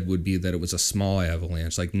read would be that it was a small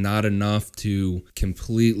avalanche, like not enough to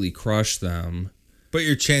completely crush them. But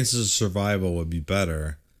your chances of survival would be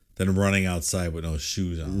better than running outside with no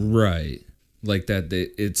shoes on. Right. Like that,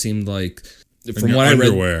 it seemed like, from what I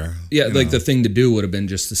read, like the thing to do would have been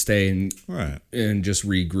just to stay and just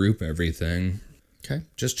regroup everything. Okay.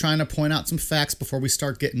 Just trying to point out some facts before we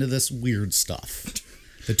start getting to this weird stuff.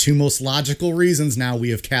 The two most logical reasons now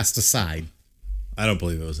we have cast aside. I don't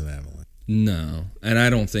believe it was an avalanche. No. And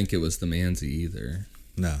I don't think it was the Manzi either.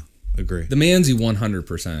 No. Agree. The Manzi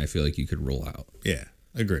 100% I feel like you could rule out. Yeah.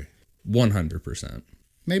 Agree. 100%.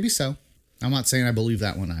 Maybe so. I'm not saying I believe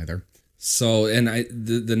that one either. So, and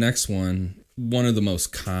the next one of the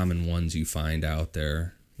most common ones you find out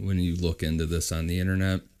there when you look into this on the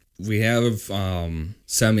internet, we have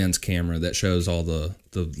Semyon's camera that shows all the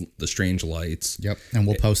strange lights. Yep, and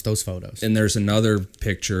we'll post those photos. And there's another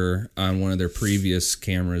picture on one of their previous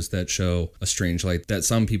cameras that show a strange light that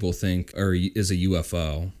some people think is a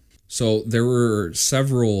UFO. So there were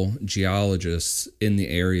several geologists in the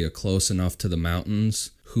area close enough to the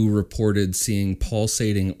mountains who reported seeing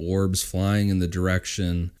pulsating orbs flying in the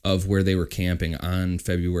direction of where they were camping on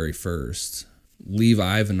February 1st. Lev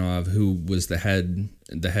Ivanov, who was the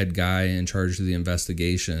head guy in charge of the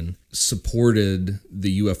investigation, supported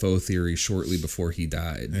the UFO theory shortly before he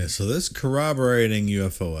died. Yeah, so there's corroborating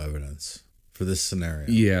UFO evidence for this scenario.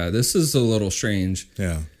 Yeah, this is a little strange.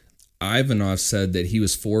 Yeah. Ivanov said that he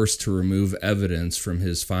was forced to remove evidence from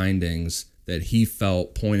his findings that he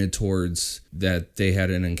felt pointed towards that they had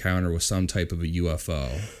an encounter with some type of a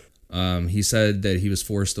UFO. He said that he was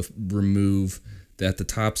forced to remove that the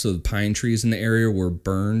tops of the pine trees in the area were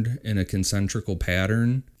burned in a concentrical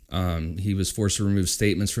pattern. He was forced to remove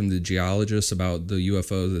statements from the geologists about the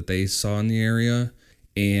UFO that they saw in the area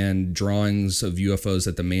and drawings of UFOs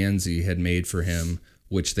that the Manzi had made for him,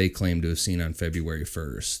 which they claimed to have seen on February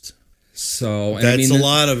 1st. So That's a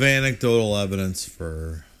lot of anecdotal evidence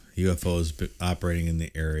for UFOs operating in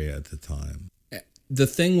the area at the time. The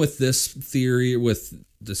thing with this theory, with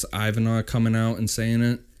this Ivanov coming out and saying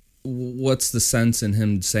it, what's the sense in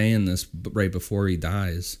him saying this right before he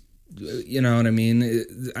dies? You know what I mean?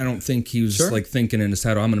 I don't think he was like thinking in his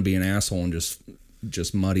head, "Oh, I'm going to be an asshole and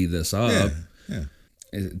just muddy this up." Yeah.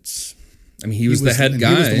 He was the head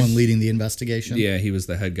guy. He was the one leading the investigation. Yeah, he was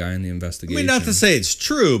the head guy in the investigation. I mean, not to say it's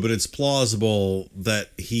true, but it's plausible that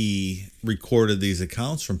he recorded these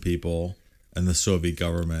accounts from people and the Soviet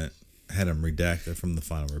government had him redacted from the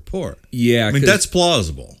final report. Yeah. I mean, that's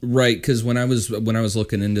plausible. Right, because when I was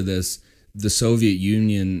looking into this, the Soviet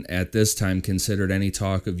Union at this time considered any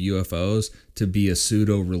talk of UFOs to be a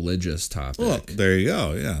pseudo-religious topic. Well, there you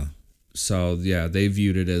go, yeah. So, yeah, they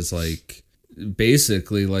viewed it as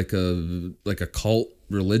basically like a cult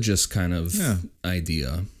religious kind of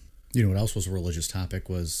idea. You know what else was a religious topic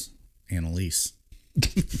was Annalise.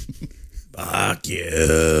 Fuck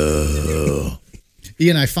you.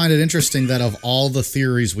 Ian, I find it interesting that of all the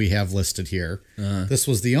theories we have listed here, this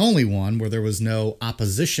was the only one where there was no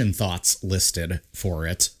opposition thoughts listed for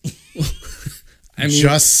it.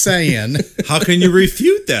 Just saying. How can you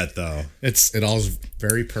refute that, though? It all is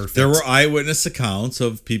very perfect. There were eyewitness accounts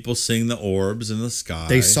of people seeing the orbs in the sky.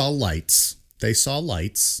 They saw lights.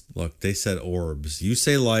 Look, they said orbs. You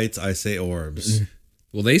say lights, I say orbs.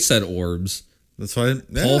 Well, they said orbs. That's why.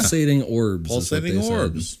 Yeah. Pulsating orbs. Pulsating is what they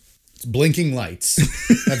orbs. said. It's blinking lights.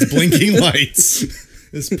 That's blinking lights.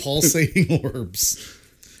 It's pulsating orbs.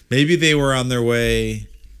 Maybe they were on their way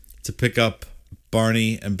to pick up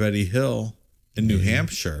Barney and Betty Hill in New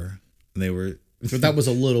Hampshire, and they were. But that was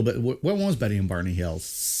a little bit. What was Betty and Barney Hill?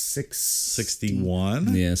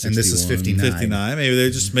 61? Yeah, 61. And this is 59. 59. Maybe they're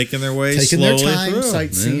just making their way taking slowly their time, through.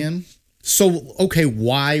 sightseeing. Yeah. So, okay,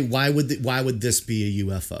 why would this be a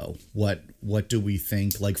UFO? What do we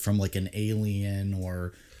think? Like from an alien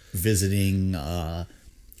or visiting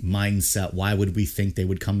mindset? Why would we think they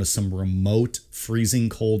would come to some remote, freezing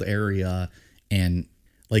cold area and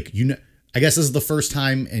I guess this is the first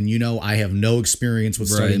time, and I have no experience with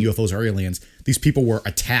studying UFOs or aliens. These people were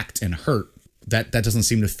attacked and hurt. That doesn't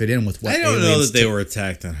seem to fit in with what I don't aliens know that they were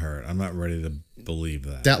attacked and hurt. I'm not ready to believe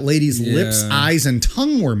that. That lady's lips, eyes, and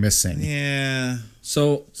tongue were missing. Yeah.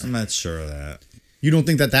 So I'm not sure of that. You don't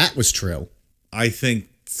think that was true? I think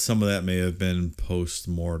some of that may have been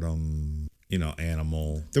post-mortem,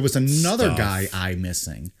 animal. There was another stuff. Guy eye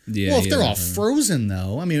missing. Yeah, well, if they're all frozen,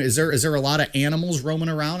 though, I mean, is there a lot of animals roaming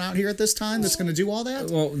around out here at this time that's going to do all that?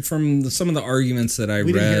 Well, from some of the arguments that I read,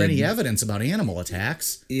 we didn't hear any evidence about animal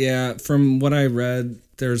attacks. Yeah, from what I read,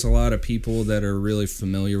 there's a lot of people that are really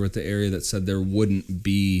familiar with the area that said there wouldn't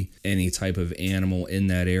be any type of animal in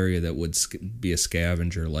that area that would be a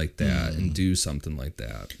scavenger like that and do something like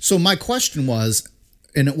that. So my question was,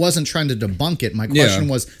 and it wasn't trying to debunk it. My question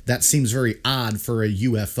was, that seems very odd for a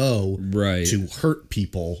UFO to hurt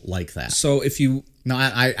people like that. So if you... Now,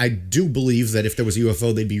 I do believe that if there was a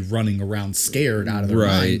UFO, they'd be running around scared out of their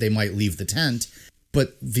mind. They might leave the tent.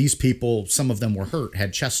 But these people, some of them were hurt,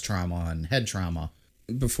 had chest trauma and head trauma.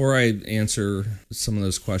 Before I answer some of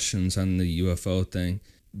those questions on the UFO thing,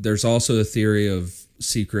 there's also a theory of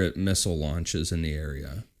secret missile launches in the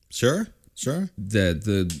area. Sure. That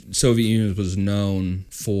the Soviet Union was known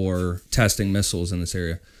for testing missiles in this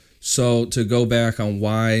area. So to go back on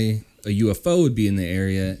why a UFO would be in the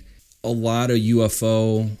area, a lot of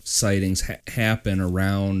UFO sightings happen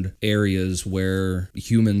around areas where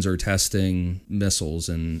humans are testing missiles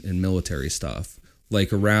and military stuff.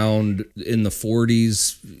 Like around in the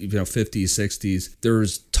 40s, 50s, 60s, there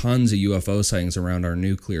was tons of UFO sightings around our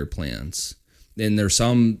nuclear plants. And there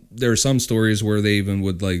are some stories where they even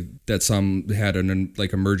would that some had an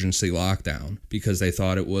emergency lockdown because they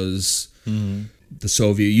thought it was the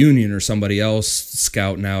Soviet Union or somebody else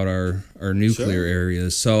scouting out our nuclear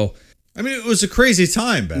areas. So I mean, it was a crazy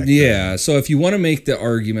time back then. Yeah. So if you want to make the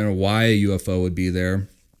argument of why a UFO would be there,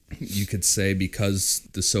 you could say because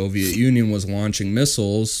the Soviet Union was launching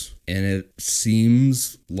missiles, and it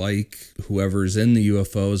seems like whoever's in the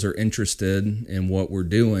UFOs are interested in what we're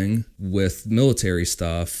doing with military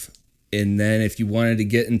stuff. And then if you wanted to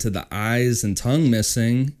get into the eyes and tongue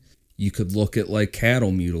missing, you could look at like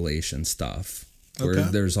cattle mutilation stuff. Where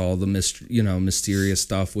there's all the mysterious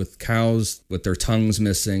stuff with cows with their tongues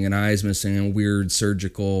missing and eyes missing and weird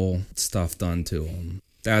surgical stuff done to them.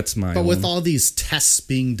 That's my But with all these tests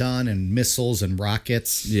being done and missiles and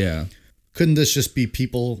rockets, yeah, couldn't this just be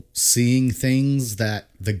people seeing things that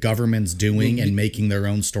the government's doing and making their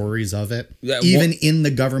own stories of it? Even in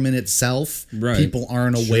the government itself, people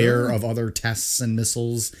aren't aware of other tests and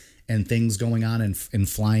missiles and things going on in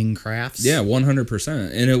flying crafts. Yeah,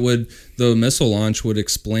 100%. And the missile launch would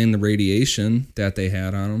explain the radiation that they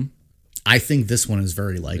had on them. I think this one is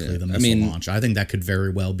very likely the missile launch. I think that could very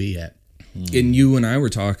well be it. And you and I were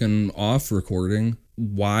talking off recording.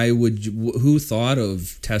 Who thought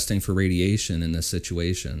of testing for radiation in this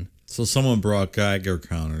situation? So someone brought Geiger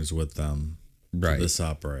counters with them to this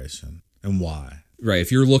operation. And why? Right.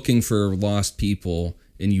 If you're looking for lost people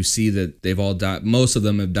and you see that they've all died, most of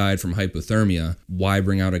them have died from hypothermia, why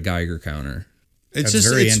bring out a Geiger counter?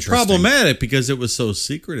 It's problematic because it was so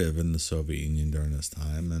secretive in the Soviet Union during this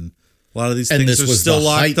time, and a lot of these things are still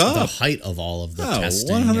locked up. The height of all of the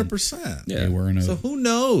testing. 100%. Yeah. They were so who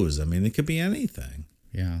knows? I mean, it could be anything.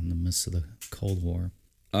 Yeah, in the midst of the Cold War.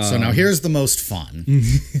 So now here's the most fun.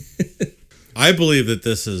 I believe that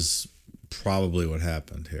this is probably what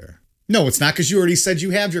happened here. No, it's not, because you already said you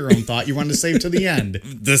have your own thought. You wanted to save to the end.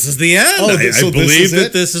 This is the end. I believe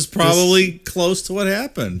that this is probably close to what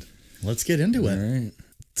happened. Let's get into it. All right.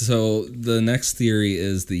 So the next theory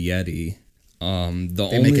is the Yeti.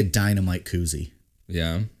 They make a dynamite koozie.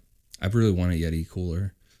 Yeah. I really want a Yeti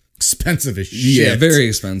cooler. Expensive as shit. Yeah, very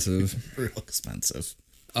expensive. Real expensive.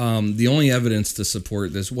 The only evidence to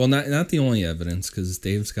support this, well, not the only evidence, because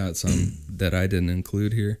Dave's got some that I didn't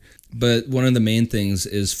include here. But one of the main things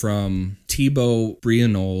is from Thibaut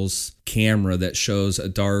Brianol's camera that shows a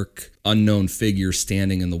dark, unknown figure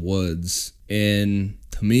standing in the woods. And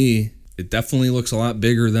to me, it definitely looks a lot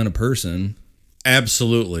bigger than a person.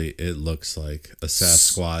 Absolutely, it looks like a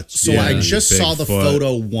Sasquatch. So I just saw the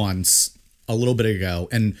photo once a little bit ago,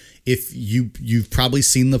 and if you've probably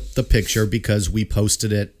seen the picture because we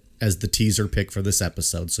posted it as the teaser pic for this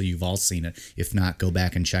episode, so you've all seen it. If not, go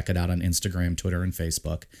back and check it out on Instagram, Twitter, and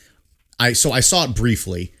Facebook. I saw it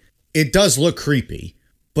briefly. It does look creepy,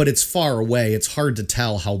 but it's far away. It's hard to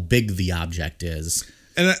tell how big the object is.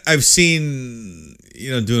 And I've seen,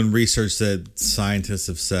 doing research that scientists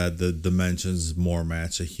have said the dimensions more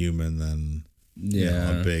match a human than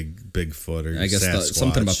a big Bigfoot or I guess Sasquatch.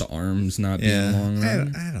 Something about the arms not being long.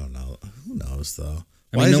 I don't know. Who knows though?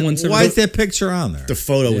 Why is that picture on there? The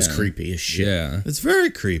photo is creepy as shit. Yeah, it's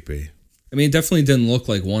very creepy. I mean, it definitely didn't look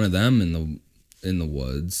like one of them in the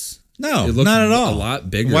woods. No, not at all. A lot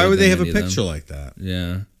bigger. Why would they have a picture like that?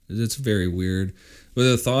 Yeah, it's very weird. But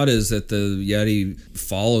the thought is that the Yeti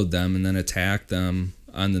followed them and then attacked them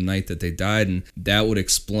on the night that they died, and that would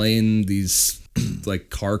explain these like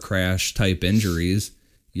car crash type injuries.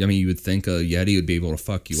 I mean, you would think a Yeti would be able to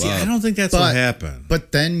fuck you up. I don't think that's what happened.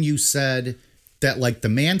 But then you said that like the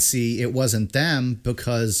Mansi, it wasn't them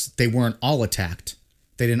because they weren't all attacked.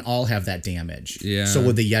 They didn't all have that damage. Yeah. So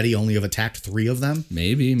would the Yeti only have attacked 3 of them?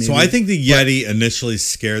 Maybe. So I think the Yeti initially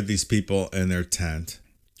scared these people in their tent.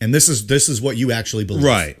 And this is what you actually believe.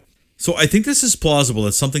 Right. So I think this is plausible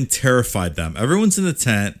that something terrified them. Everyone's in the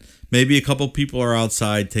tent. Maybe a couple people are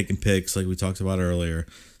outside taking pics like we talked about earlier.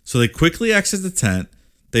 So they quickly exit the tent.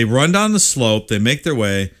 They run down the slope. They make their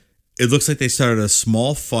way. It looks like they started a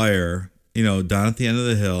small fire, down at the end of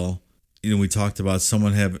the hill. We talked about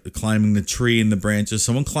someone climbing the tree and the branches.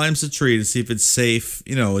 Someone climbs the tree to see if it's safe,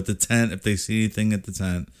 at the tent, if they see anything at the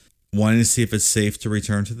tent, wanting to see if it's safe to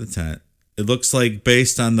return to the tent. It looks like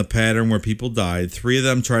based on the pattern where people died, 3 of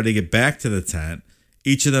them try to get back to the tent.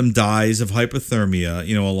 Each of them dies of hypothermia,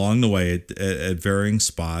 along the way at varying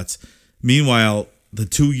spots. Meanwhile, the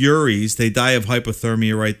 2 Yuris, they die of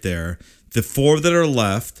hypothermia right there. The 4 that are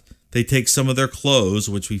left, they take some of their clothes,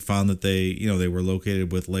 which we found that they were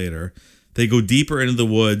located with later. They go deeper into the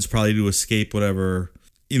woods, probably to escape whatever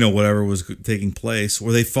was taking place,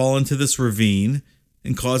 or they fall into this ravine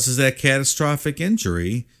and causes that catastrophic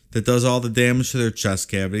injury that does all the damage to their chest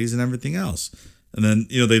cavities and everything else. And then,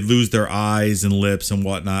 they lose their eyes and lips and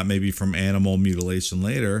whatnot, maybe from animal mutilation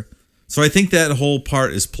later. So I think that whole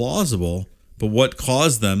part is plausible, but what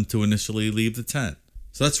caused them to initially leave the tent?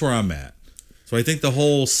 So that's where I'm at. So I think the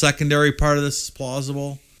whole secondary part of this is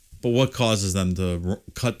plausible, But what causes them to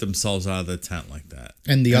cut themselves out of the tent like that?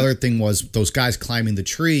 And the other thing was those guys climbing the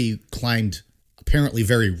tree climbed apparently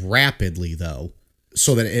very rapidly, though,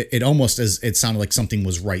 so that it almost it sounded like something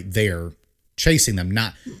was right there chasing them,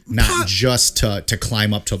 not just to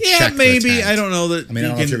climb up to check maybe. their tent. I don't know that I mean, I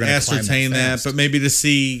don't know if you you're can gonna climb ascertain that, fast. but maybe to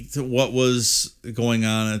see what was going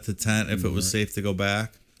on at the tent, if it was safe to go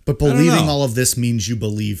back. But I don't believing know. all of this means you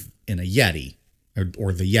believe in a Yeti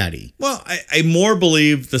or the Yeti. Well, I more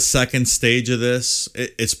believe the second stage of this.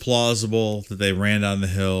 It's plausible that they ran down the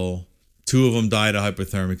hill. 2 of them died of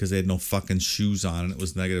hypothermia because they had no fucking shoes on and it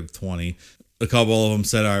was negative 20. A couple of them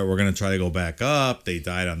said, all right, we're going to try to go back up. They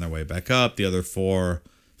died on their way back up. The other 4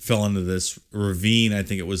 fell into this ravine. I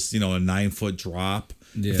think it was, a 9-foot drop.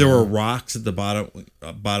 Yeah. If there were rocks at the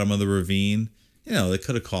bottom of the ravine, they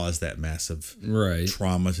could have caused that massive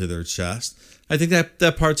trauma to their chest. I think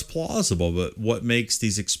that part's plausible, but what makes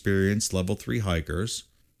these experienced level 3 hikers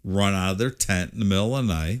run out of their tent in the middle of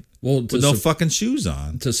the night with no fucking shoes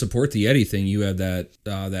on? To support the Yeti thing, you have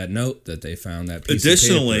that note that they found, that piece of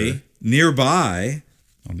Additionally, paper. Nearby,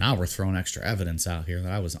 Well, now we're throwing extra evidence out here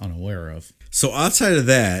that I was unaware of. so outside of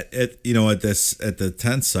that, at the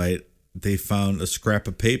tent site, they found a scrap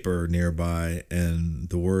of paper nearby, and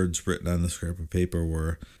the words written on the scrap of paper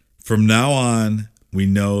were, "From now on, we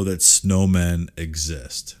know that snowmen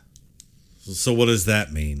exist." So what does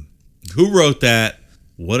that mean? Who wrote that?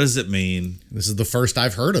 What does it mean? This is the first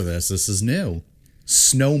I've heard of this. This is new.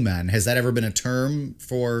 Snowmen. Has that ever been a term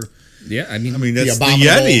for Yeah, I mean I mean, that's the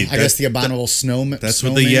abominable? Yeti. I guess the abominable snowman. That's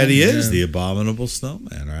what the Yeti is, the abominable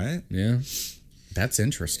snowman, right? yeah. That's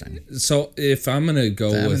interesting. So if I'm gonna go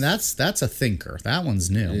I with mean, that's a thinker. That one's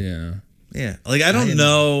new. yeah, Yeah. Like, I don't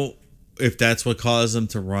know if that's what caused them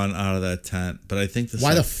to run out of that tent, but I think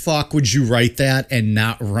Why the fuck would you write that and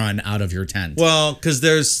not run out of your tent? Well, because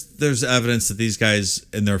there's evidence that these guys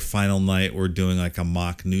in their final night were doing like a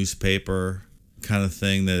mock newspaper kind of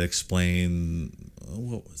thing that explained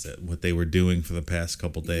what they were doing for the past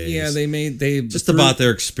couple days. yeah. They just about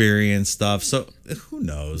their experience stuff. So who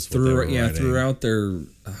knows? What they were writing. Throughout their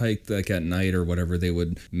hike, like at night or whatever, they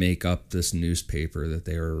would make up this newspaper that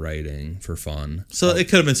they were writing for fun. So it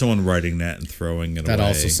could have been someone writing that and throwing it away. that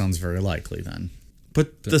also sounds very likely then.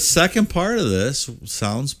 But the second part of this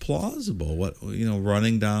sounds plausible. What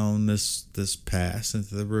running down this pass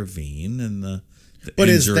into the ravine and the But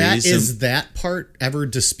injuries is that part ever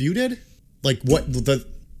disputed? Like what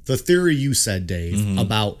the theory you said, Dave,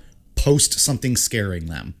 about post something scaring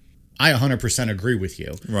them. I 100% agree with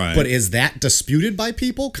you. Right. But is that disputed by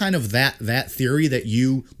people? Kind of that theory that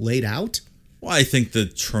you laid out? Well, I think the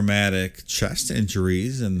traumatic chest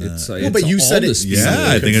injuries and the, But you said it.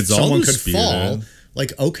 I think it's all someone could disputed. fall.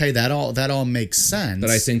 Like, okay, that all makes sense. But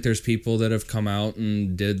I think there's people that have come out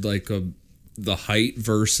and did like the height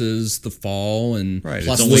versus the fall, and Right,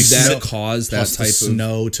 plus it's would only that cause that plus type the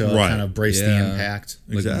snow to Right. kind of brace the Yeah. impact.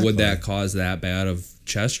 like Exactly. would that cause that bad of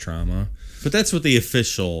chest trauma? But that's what the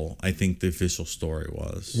official story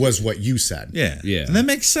was. Was what you said. Yeah, Yeah. and that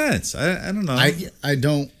makes sense. I don't know. I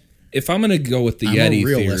don't. If I'm gonna go with the I'm Yeti a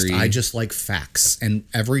realist. theory, I just like facts and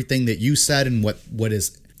everything that you said and what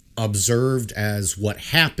is observed as what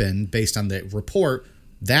happened based on the report.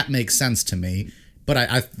 That makes sense to me. But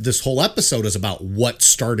I this whole episode is about what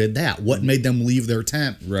started that. What made them leave their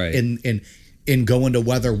tent, Right. And go into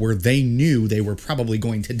weather where they knew they were probably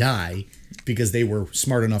going to die because they were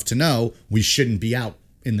smart enough to know we shouldn't be out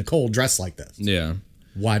in the cold dressed like this. yeah.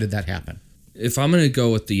 Why did that happen? If I'm going to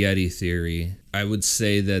go with the Yeti theory, I would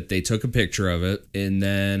say that they took a picture of it, and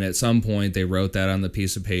then at some point they wrote that on the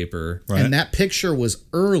piece of paper. Right. And that picture was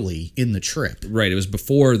early in the trip. Right. It was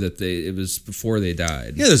before they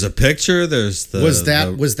died. yeah, there's a picture. There's the Was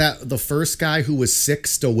that the first guy who was sick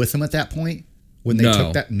still with him at that point when they No.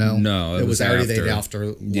 took that? No, it it was was already after. they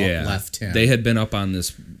after left him. They had been up on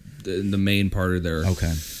this, in the main part of their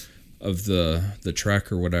okay. of the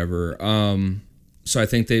trek or whatever. So I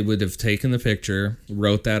think they would have taken the picture,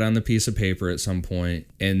 wrote that on the piece of paper at some point,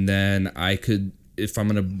 and then I could, if I'm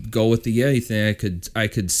gonna go with the Yeti thing, I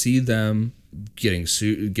could see them getting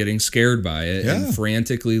scared by it Yeah. and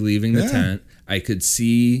frantically leaving the Yeah. tent. I could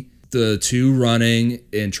see the 2 running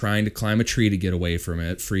and trying to climb a tree to get away from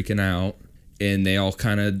it, freaking out, and they all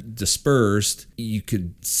kind of dispersed. You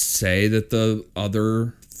could say that the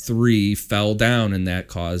other 3 fell down and that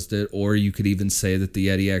caused it, or you could even say that the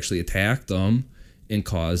Yeti actually attacked them and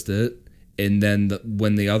caused it. And then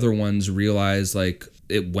when the other ones realized like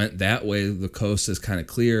it went that way, the coast is kind of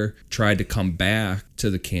clear, tried to come back to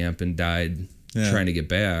the camp and died trying to get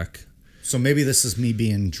back. So maybe this is me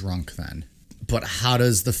being drunk then. But how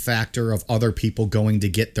does the factor of other people going to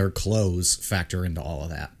get their clothes factor into all of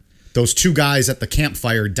that? those two guys at the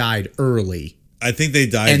campfire died early. I think they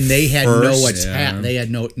died And they had no first. attack. They had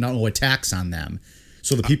no attacks on them.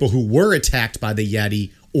 So the people who were attacked by the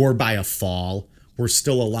Yeti or by a fall were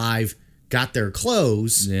still alive, got their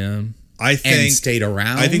clothes, Yeah. I think and stayed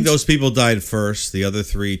around. I think those people died first. The other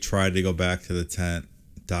 3 tried to go back to the tent,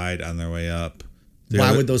 died on their way up.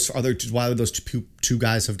 Why would those two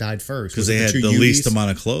guys have died first? Because Was it they had two the Uis? least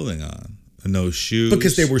amount of clothing on and no shoes.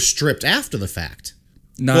 Because they were stripped after the fact.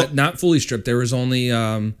 Not fully stripped. There was only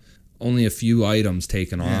a few items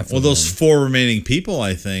taken off. Well, of those them. 4 remaining people,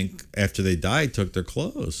 I think, after they died, took their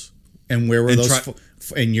clothes. And where were And those?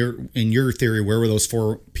 In your theory, where were those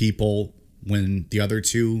 4 people when the other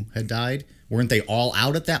 2 had died? Weren't they all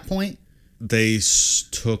out at that point? They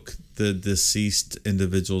took the deceased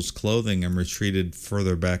individual's clothing and retreated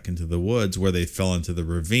further back into the woods, where they fell into the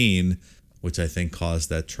ravine, which I think caused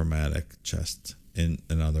that traumatic chest and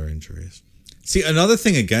other injuries. See, another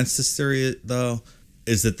thing against this theory, though,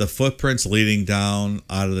 is that the footprints leading down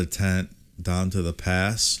out of the tent down to the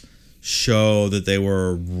pass show that they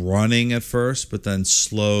were running at first, but then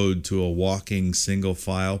slowed to a walking single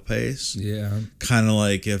file pace. Yeah. Kind of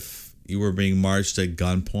like if you were being marched at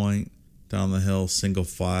gunpoint down the hill, single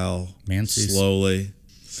file, Mancy's. slowly.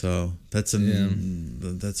 So that's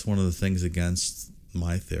that's one of the things against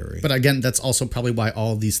my theory. But again, that's also probably why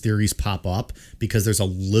all of these theories pop up, because there's a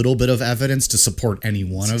little bit of evidence to support any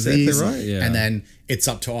one of exactly these. right. Yeah. And then it's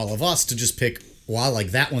up to all of us to just pick, well, I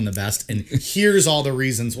like that one the best, and here's all the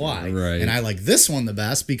reasons why. Right. And I like this one the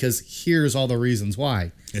best because here's all the reasons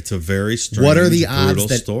why. It's a very strange, What are the brutal odds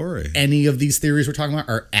that story. any of these theories we're talking about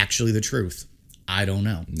are actually the truth? I don't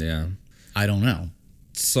know. Yeah. I don't know.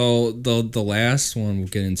 So the last one we'll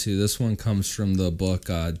get into, this one comes from the book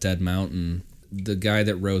Dead Mountain. The guy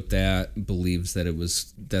that wrote that believes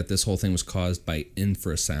that this whole thing was caused by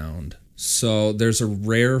infrasound. So there's a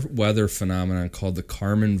rare weather phenomenon called the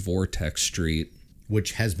Kármán vortex street,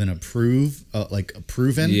 Which has been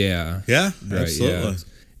proven. Yeah. Yeah, Right, absolutely. yeah.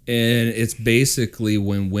 And it's basically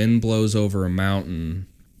when wind blows over a mountain,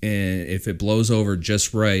 and if it blows over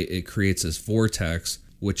just right, it creates this vortex,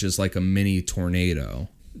 which is like a mini tornado.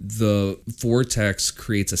 The vortex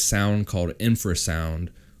creates a sound called infrasound,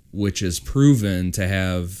 which is proven to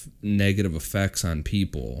have negative effects on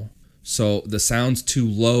people. So the sound's too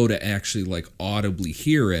low to actually like audibly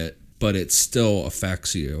hear it, but it still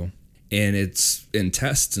affects you. And it's in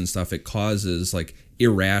tests and stuff, it causes like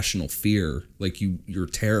irrational fear, like you're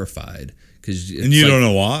terrified And you don't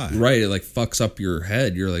know why. Right, it like fucks up your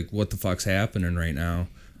head. You're like, what the fuck's happening right now?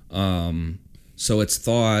 So it's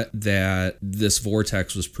thought that this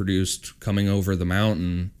vortex was produced coming over the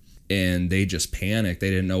mountain, and they just panicked. They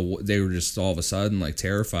didn't know. They were just all of a sudden like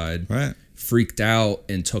terrified, Right. freaked out,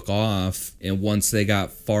 and took off. And once they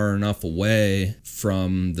got far enough away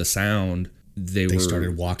from the sound, they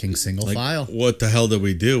started walking single file. What the hell did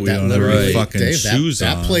we do? We That don't have literally- any fucking Dave, shoes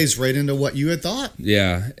that on. plays right into what you had thought.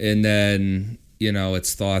 Yeah, and then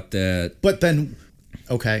it's thought that But then,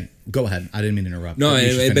 okay, go ahead. I didn't mean to interrupt. no, You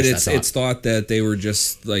should but finish that it's thought that they were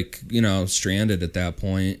just like stranded at that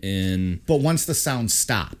point, and But once the sound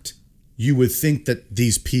stopped, you would think that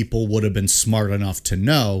these people would have been smart enough to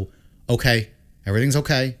know, okay, everything's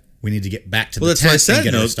okay. We need to get back to Well, the that's what I tent and said.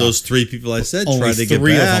 get our No, stuff. those 3 people I said Only tried to get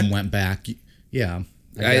 3 back. of them went back. Yeah.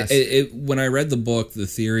 I guess. when I read the book, the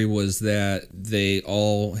theory was that they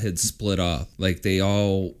all had split up. Like they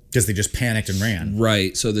all Because they just panicked and ran.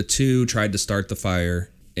 right. So the 2 tried to start the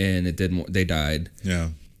fire, and it didn't. They died. Yeah.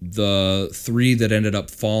 The 3 that ended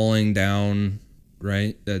up falling down,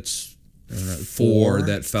 right? That's 4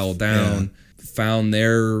 that fell down. Found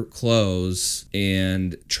their clothes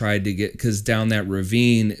and tried to get, because down that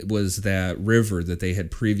ravine was that river that they had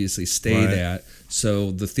previously stayed Right. at.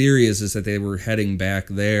 So the theory is that they were heading back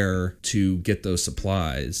there to get those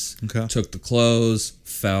supplies. Okay. Took the clothes,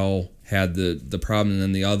 fell, had the problem, and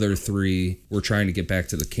then the other 3 were trying to get back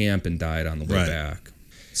to the camp and died on the way Right. back.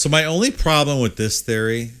 So my only problem with this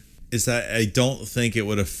theory is that I don't think it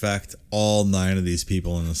would affect all 9 of these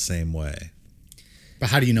people in the same way. But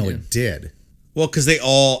how do you know it did? Well, because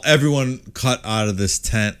everyone cut out of this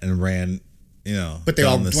tent and ran, But they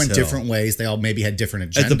all down this went hill. different ways. They all maybe had different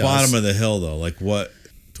agendas. At the bottom of the hill, though, like what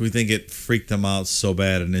do we think it freaked them out so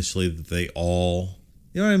bad initially that they all,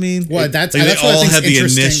 you know what I mean? Well, that's like what I they all think's had the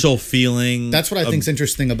interesting. initial feeling. That's what I think's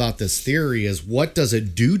interesting about this theory is what does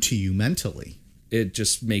it do to you mentally? It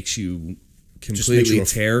just makes you makes completely you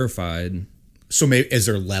terrified. So maybe is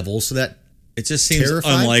there levels to that? It just seems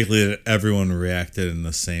Terrified? unlikely that everyone reacted in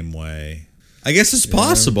the same way. I guess it's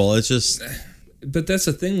possible. It's just But that's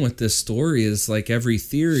the thing with this story is like every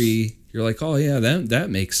theory you're like, oh yeah, that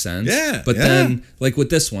makes sense. Yeah, But yeah. then, like with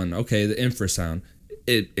this one, okay, the infrasound,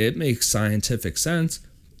 it makes scientific sense.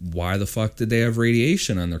 Why the fuck did they have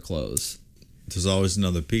radiation on their clothes? There's always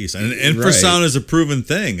another piece. And infrasound is a proven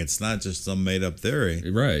thing. It's not just some made up theory.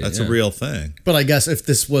 Right, That's yeah. a real thing. But I guess if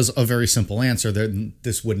this was a very simple answer, then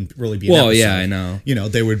this wouldn't really be an Well, episode. yeah, I know. You know,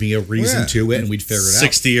 there would be a reason Yeah. to it, and we'd figure it out.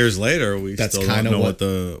 60 years later, we That's still don't kinda know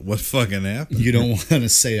what- what fucking happened. You don't want to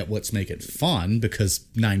say that what's make it fun because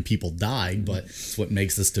 9 people died, but it's what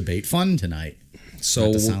makes this debate fun tonight. Not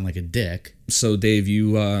So to sound like a dick. so Dave,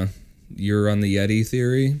 you're on the Yeti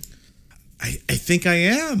theory. I think I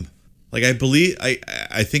am. Like,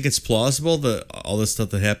 I think it's plausible that all this stuff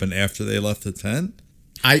that happened after they left the tent.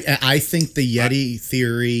 I think the Yeti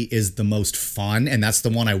theory is the most fun, and that's the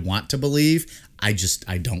one I want to believe. I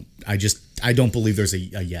don't believe there's a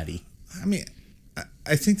Yeti. I mean,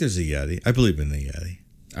 I think there's a Yeti. I believe in the Yeti.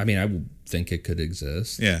 I mean, I would think it could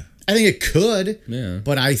exist. Yeah. I think it could, Yeah.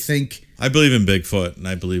 but I think I believe in Bigfoot, and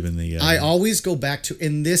I believe in the Yeti. I always go back to,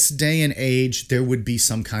 in this day and age, there would be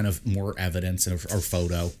some kind of more evidence or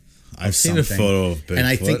photo. I've seen a photo of Bigfoot. And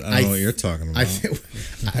I think I don't know what you're talking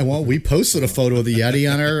about. We posted a photo of the Yeti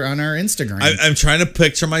on our Instagram. I'm trying to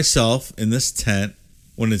picture myself in this tent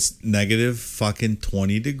when it's negative fucking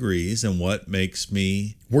 20 degrees, and what makes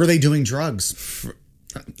me... Were they doing drugs?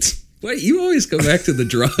 Wait, you always go back to the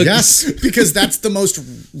drugs. Yes, because that's the most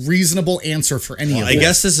reasonable answer for any of I this.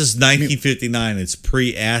 guess this is 1959. It's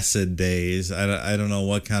pre-acid days. I don't know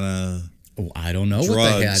what kind of I don't know drugs.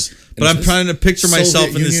 what they had. But I'm trying to picture myself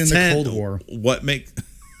in Soviet this Union in the tent. Cold War.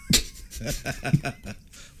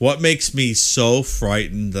 What makes me so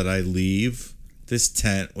frightened that I leave this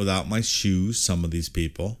tent without my shoes, some of these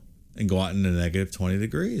people, and go out into negative 20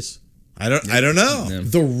 degrees? I don't know. Yeah.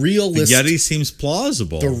 The realist, The Yeti seems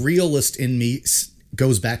plausible. the realist in me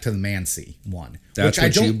goes back to the Mansi one. That's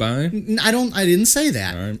which what you buy? I didn't say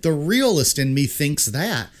that. All right. The realist in me thinks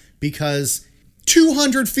that because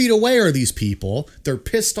 200 feet away are these people. They're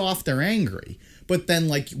pissed off. They're angry. But then,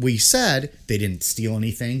 like we said, they didn't steal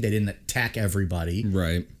anything. They didn't attack everybody.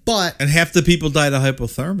 Right. But and half the people died of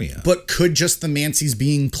hypothermia. could just the Mansis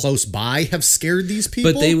being close by have scared these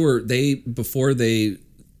people? But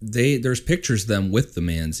there's pictures of them with the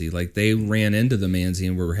Mansi. Like they ran into the Mansi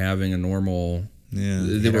and were having a normal. Yeah.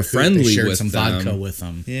 They were friendly They shared with some them. vodka with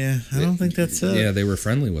them. Yeah, I don't think that's it. Yeah, they were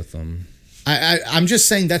friendly with them. I'm just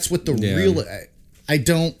saying that's what the Yeah. real. I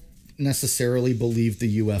don't necessarily believe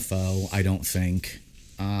the UFO. I don't think.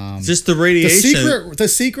 Just the radiation. The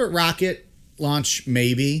secret rocket launch,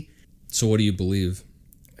 maybe. So what do you believe?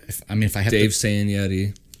 If I have Dave's saying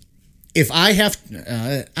Yeti. if I have,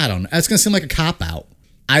 I don't know. That's gonna seem like a cop out.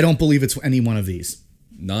 I don't believe it's any one of these.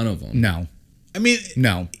 None of them. No, I mean,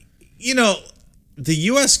 no. you know, the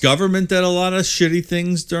U.S. government did a lot of shitty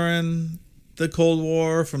things during the Cold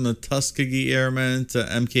War, from the Tuskegee Airmen to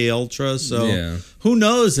MK Ultra. So Yeah. who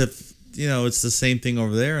knows if it's the same thing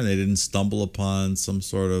over there, and they didn't stumble upon some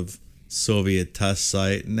sort of Soviet test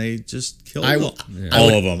site and they just killed all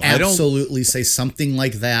of them. Absolutely say something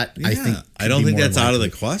like that. I think. I don't think that's out of the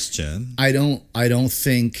likely. question. I don't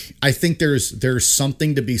think. I think there's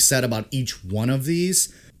something to be said about each one of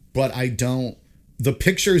these, but I don't. The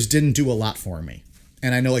pictures didn't do a lot for me,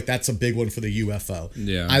 and I know like that's a big one for the UFO.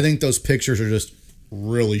 Yeah. I think those pictures are just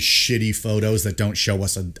really shitty photos that don't show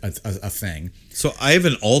us a thing. So I have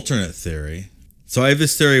an alternate theory. So I have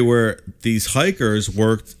this theory where these hikers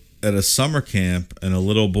worked at a summer camp and a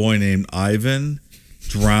little boy named Ivan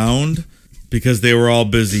drowned because they were all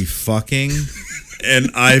busy fucking,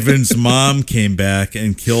 and Ivan's mom came back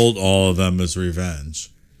and killed all of them as revenge.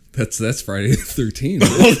 That's Friday the 13th.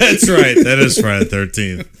 Oh, that's right. That is Friday the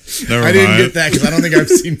 13th. Never I mind. didn't get that because I don't think I've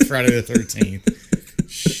seen Friday the 13th.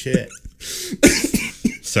 Shit.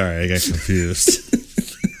 Sorry, I got confused.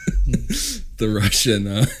 The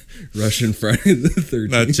Russian Friday the 13th.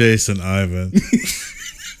 Not Jason, Ivan.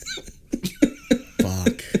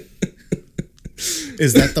 Fuck.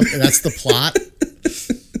 Is that's the plot?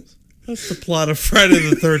 That's the plot of Friday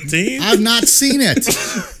the 13th. I've not seen it.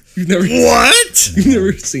 You've never What? You've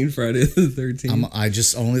never seen Friday the 13th. I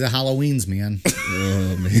just only the Halloweens, man.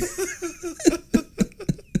 Oh man.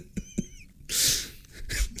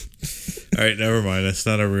 All right, never mind. That's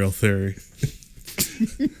not a real theory.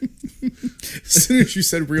 As soon as you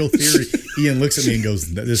said real theory, Ian looks at me and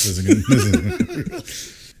goes, "This isn't good." This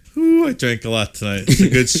isn't. Ooh, I drank a lot tonight. It's a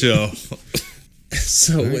good show.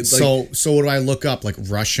 So it's So what do I look up? Like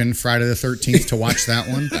Russian Friday the 13th to watch that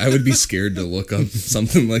one? I would be scared to look up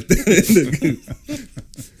something like that.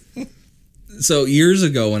 So years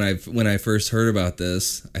ago when I first heard about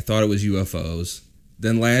this, I thought it was UFOs.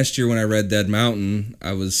 Then last year when I read Dead Mountain,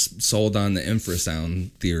 I was sold on the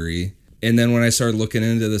infrasound theory. And then when I started looking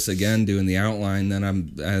into this again, doing the outline, then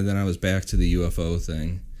I was back to the UFO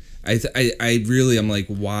thing. I'm like,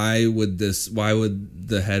 why would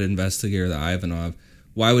the head investigator, the Ivanov,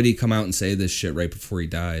 why would he come out and say this shit right before he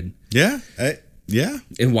died? Yeah.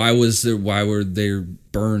 And why were there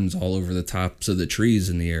burns all over the tops of the trees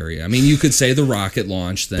in the area? I mean, you could say the rocket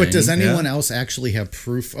launch thing. But does anyone else actually have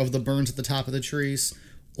proof of the burns at the top of the trees?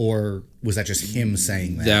 Or was that just him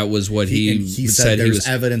saying that? That was what he said there's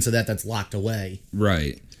evidence of that's locked away.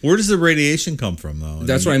 Right. Where does the radiation come from, though?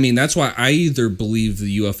 That's what I mean. That's why I either believe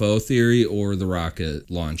the UFO theory or the rocket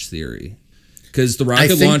launch theory. Because the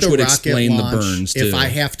rocket launch would explain the burns, too. If I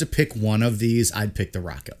have to pick one of these, I'd pick the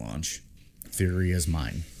rocket launch. Theory is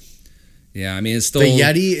mine. Yeah, I mean, it's still... The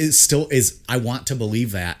Yeti is I want to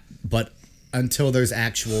believe that, but until there's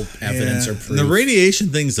actual evidence or proof. And the radiation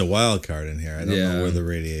thing's a wild card in here. I don't know where the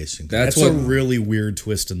radiation comes from. That's a really weird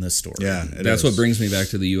twist in this story. Yeah, that's what brings me back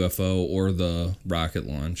to the UFO or the rocket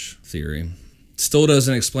launch theory. Still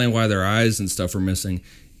doesn't explain why their eyes and stuff are missing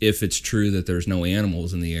if it's true that there's no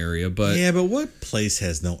animals in the area. But but what place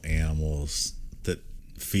has no animals that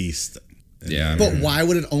feast? Yeah. But why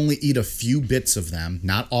would it only eat a few bits of them,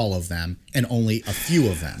 not all of them, and only a few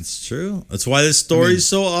of them? It's true. That's why this story's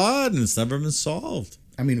so odd and it's never been solved.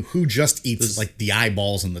 I mean, who just eats like the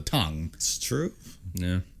eyeballs and the tongue? It's true.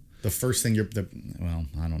 Yeah. The first thing I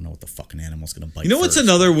don't know what the fucking animal's going to bite. You know what's first.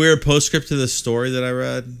 another weird postscript to this story that I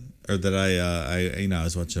read? Or that I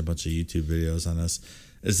was watching a bunch of YouTube videos on this,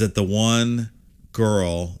 is that the one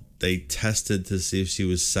girl they tested to see if she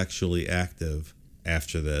was sexually active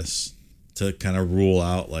after this, to kind of rule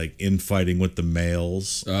out like infighting with the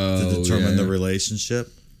males to determine the relationship.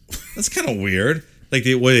 That's kind of weird. Like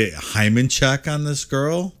hymen check on this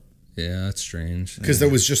girl. Yeah, that's strange. Because there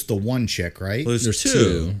was just the one chick, right? Well, there's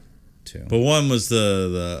two. But one was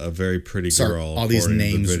a very pretty girl. All these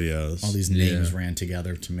names, videos. all these names ran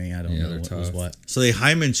together to me. I don't know what was what. So they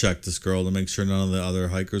hymen checked this girl to make sure none of the other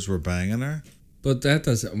hikers were banging her. But that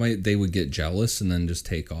doesn't. They would get jealous and then just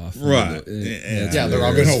take off. Right. Yeah, they're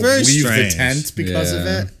all going to leave the tent because of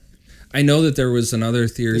it. I know that there was another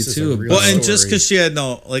theory too. And just because she had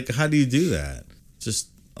how do you do that? Just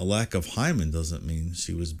a lack of hymen doesn't mean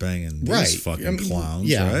she was banging these fucking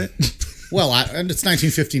clowns, right? Well, it's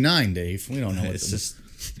 1959, Dave. We don't know.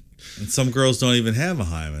 And some girls don't even have a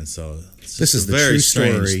hymen, so this is the very true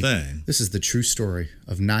strange story. thing. This is the true story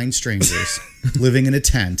of 9 strangers living in a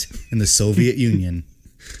tent in the Soviet Union.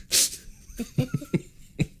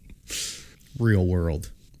 Real world,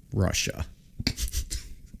 Russia.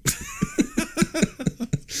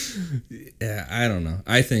 Yeah, I don't know.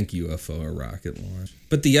 I think UFO or rocket launch.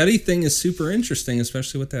 But the Yeti thing is super interesting,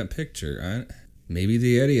 especially with that picture. Maybe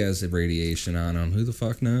the Yeti has radiation on him. Who the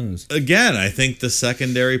fuck knows? Again, I think the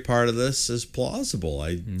secondary part of this is plausible.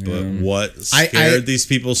 But what scared these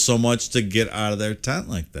people so much to get out of their tent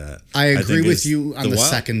like that? I agree with you on the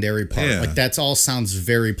secondary part. Yeah. Like that's all sounds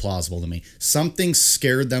very plausible to me. Something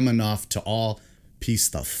scared them enough to all piece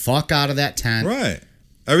the fuck out of that tent. Right.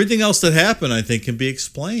 Everything else that happened, I think, can be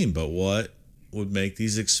explained. But what would make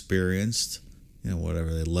these experienced,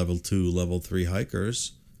 level 2, level 3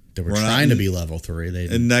 hikers? They were trying to be level 3.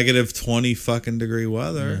 In negative 20 fucking degree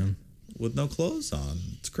weather with no clothes on.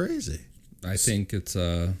 It's crazy. I think it's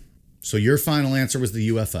So your final answer was the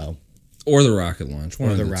UFO or the rocket launch.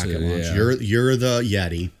 One or the rocket launch. Yeah. You're the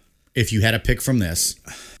Yeti. If you had to pick from this,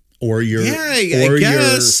 or your I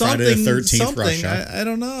guess Friday the 13th Russia. I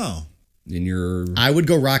don't know. I would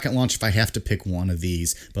go rocket launch if I have to pick one of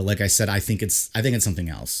these. But like I said, I think it's something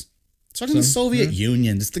else. Starting in the Soviet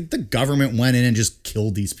Union, the government went in and just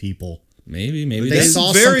killed these people. Maybe they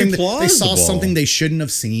saw something. They saw something they shouldn't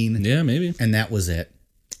have seen. Yeah, maybe, and that was it.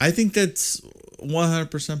 I think that's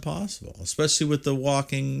 100% possible, especially with the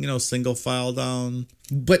walking, single file down.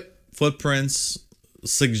 But footprints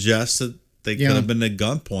suggest that they could have been at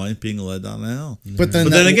gunpoint being led down the hill. But then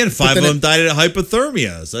again, 5 of them died of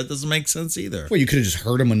hypothermia, so that doesn't make sense either. Well, you could have just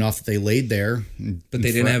hurt them enough that they laid there. But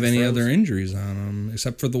they didn't have any other injuries on them,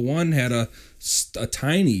 except for the one had a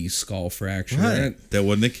tiny skull fracture. Right. That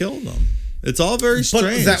wouldn't have killed them. It's all very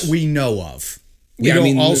strange. But that we know of. We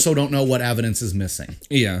don't know what evidence is missing.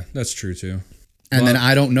 Yeah, that's true too. And then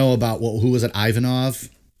I don't know about who was it, Ivanov?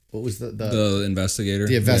 What was the investigator?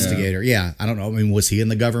 The investigator, yeah. I don't know. I mean, was he in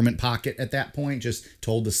the government pocket at that point? Just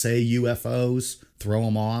told to say UFOs, throw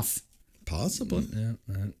them off? Possibly. Yeah.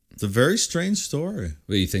 It's a very strange story.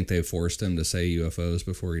 Well, you think they forced him to say UFOs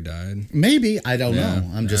before he died? Maybe. I don't know.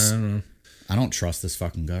 I don't know. I don't trust this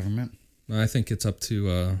fucking government. I think it's up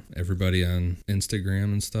to everybody on Instagram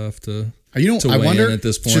and stuff to I weigh wonder, in at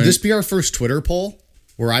this point. should this be our first Twitter poll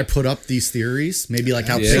where I put up these theories? Maybe like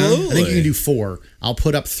I think you can do 4. I'll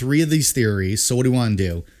put up 3 of these theories. So what do you want to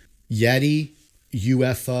do? Yeti,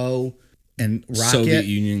 UFO, and rocket. Soviet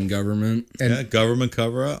Union government. Yeah, government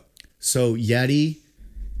cover up. So Yeti,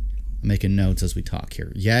 I'm making notes as we talk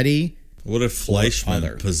here. Yeti. What if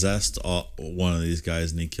Fleischmann possessed one of these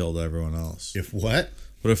guys and he killed everyone else? If what?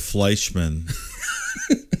 What if Fleischmann,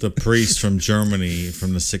 the priest from Germany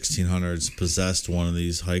from the 1600s, possessed one of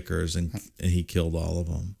these hikers and he killed all of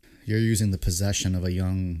them? You're using the possession of a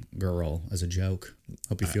young girl as a joke.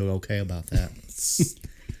 Hope you feel okay about that.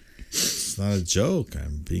 It's not a joke.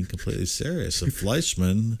 I'm being completely serious. If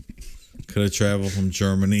Fleischmann could have traveled from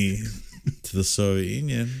Germany to the Soviet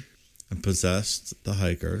Union and possessed the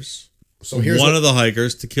hikers, So here's one of the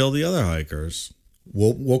hikers to kill the other hikers.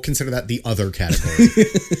 We'll consider that the other category.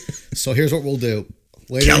 So here's what we'll do.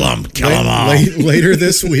 Kill them all. Later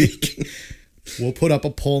this week, we'll put up a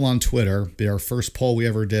poll on Twitter. Be our first poll we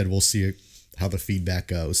ever did. We'll see how the feedback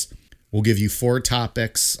goes. We'll give you 4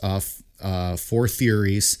 topics, 4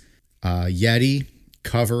 theories: Yeti,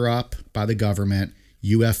 cover up by the government,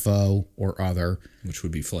 UFO, or other. Which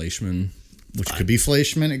would be Fleischmann. Which could be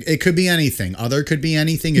Fleischmann. It could be anything. Other could be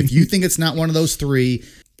anything. If you think it's not one of those 3,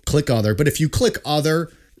 click other. But if you click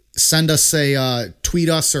other, send us tweet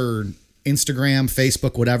us or Instagram,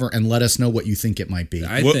 Facebook, whatever, and let us know what you think it might be.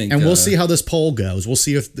 And we'll see how this poll goes. We'll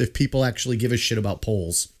see if people actually give a shit about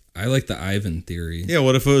polls. I like the Ivan theory. Yeah,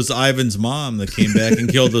 what if it was Ivan's mom that came back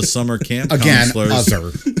and killed the summer camp counselors?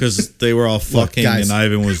 Other. Because they were all fucking guys, and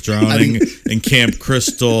Ivan was drowning in Camp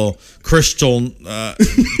Crystal Camp.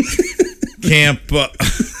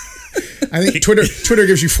 I think Twitter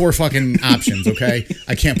gives you 4 fucking options, okay?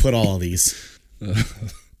 I can't put all of these.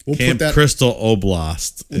 We'll Camp put that, Crystal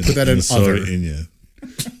Oblast. We'll put that in other. Union.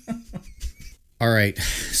 All right.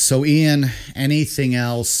 So, Ian, anything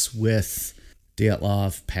else with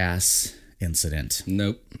Dyatlov Pass incident?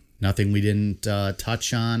 Nope. Nothing we didn't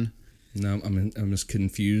touch on? No, I'm as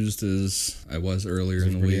confused as I was earlier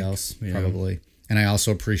in the week. Else, probably. And I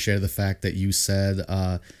also appreciated the fact that you said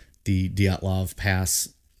the Dyatlov Pass,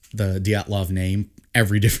 the Dyatlov name,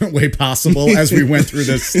 every different way possible as we went through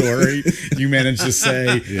this story. You managed to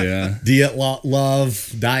say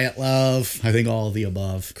Dyatlov, I think all of the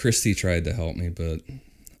above. Christy tried to help me, but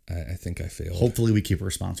I think I failed. Hopefully we keep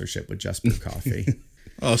her sponsorship with Just Brew Coffee.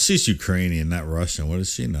 Oh, she's Ukrainian, not Russian. What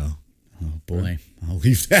does she know? Oh, boy. I'll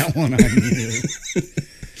leave that one on you.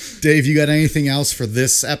 Dave, you got anything else for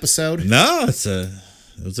this episode? No, it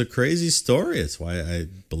was a crazy story. It's why I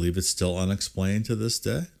believe it's still unexplained to this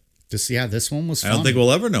day. This one was fun. I don't think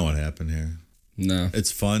we'll ever know what happened here. No. It's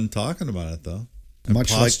fun talking about it, though. And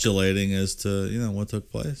Much postulating as to, what took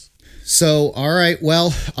place. So, all right.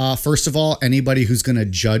 Well, first of all, anybody who's going to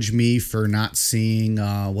judge me for not seeing,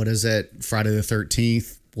 Friday the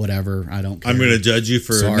 13th, whatever, I don't care. I'm going to judge you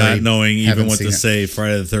for not knowing even what to say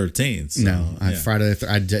Friday the 13th. So, no, Friday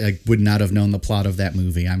the I would not have known the plot of that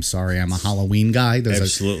movie. I'm sorry. I'm a Halloween guy.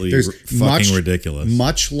 There's fucking ridiculous.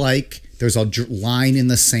 Much like there's a line in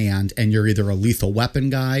the sand and you're either a Lethal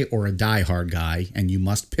Weapon guy or a Die Hard guy, and you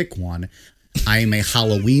must pick one. I am a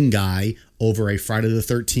Halloween guy over a Friday the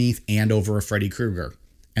 13th and over a Freddy Krueger.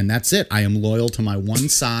 And that's it. I am loyal to my one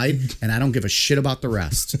side, and I don't give a shit about the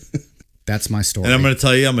rest. That's my story. And I'm going to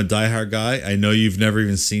tell you, I'm a Die Hard guy. I know you've never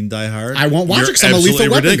even seen Die Hard. I won't watch it because I'm a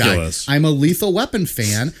Lethal Weapon ridiculous. guy. I'm a Lethal Weapon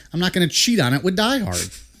fan. I'm not going to cheat on it with Die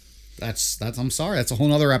Hard. That's. I'm sorry. That's a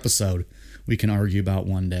whole other episode we can argue about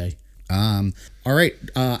one day. All right,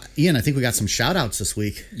 Ian, I think we got some shout outs this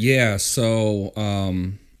week. Yeah, so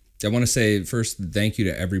I want to say first thank you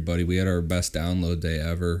to everybody. We had our best download day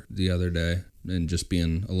ever the other day, and just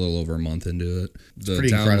being a little over a month into it. The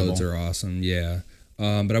pretty downloads incredible. are awesome, yeah.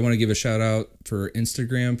 But I want to give a shout out for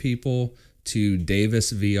Instagram people to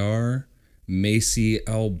Davis VR, Macy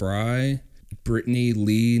L. Bry, Brittany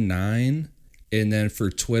Lee 9, and then for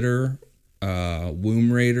Twitter,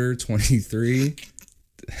 Womb Raider 23.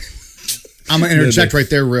 I'm going to interject right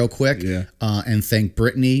there real quick and thank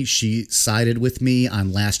Brittany. She sided with me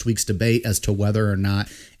on last week's debate as to whether or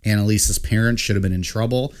not Annalise's parents should have been in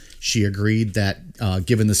trouble. She agreed that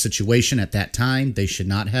given the situation at that time, they should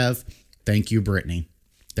not have. Thank you, Brittany.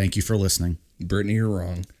 Thank you for listening. Brittany, you're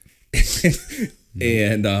wrong.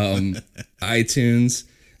 And iTunes,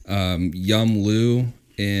 Yum Lou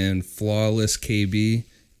and Flawless KB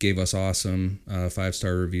gave us awesome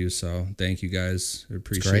 5-star reviews. So thank you guys. I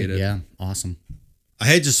appreciate it. Yeah, awesome. I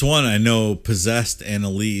had just one. I know Possessed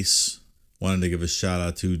Annalise wanted to give a shout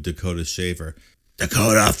out to Dakota Shaver.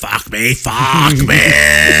 Dakota, fuck me, fuck me.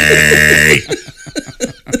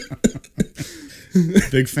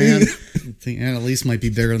 Big fan. I think Annalise might be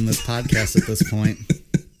bigger than this podcast at this point.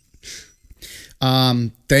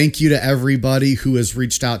 Thank you to everybody who has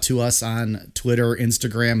reached out to us on Twitter,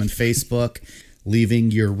 Instagram, and Facebook,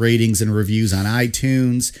 leaving your ratings and reviews on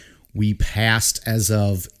iTunes. We passed, as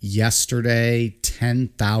of yesterday,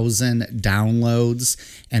 10,000 downloads,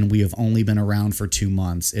 and we have only been around for 2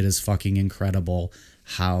 months. It is fucking incredible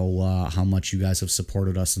how much you guys have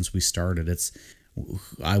supported us since we started.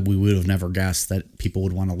 We would have never guessed that people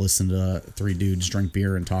would want to listen to three dudes drink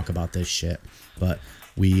beer and talk about this shit, but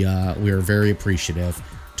we are very appreciative.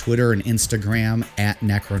 Twitter and Instagram at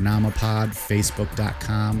Necronomipod,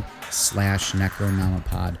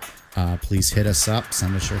 Facebook.com/Necronomipod. Please hit us up.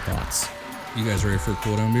 Send us your thoughts. You guys ready for a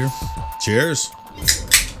cool down beer? Cheers.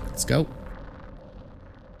 Let's go.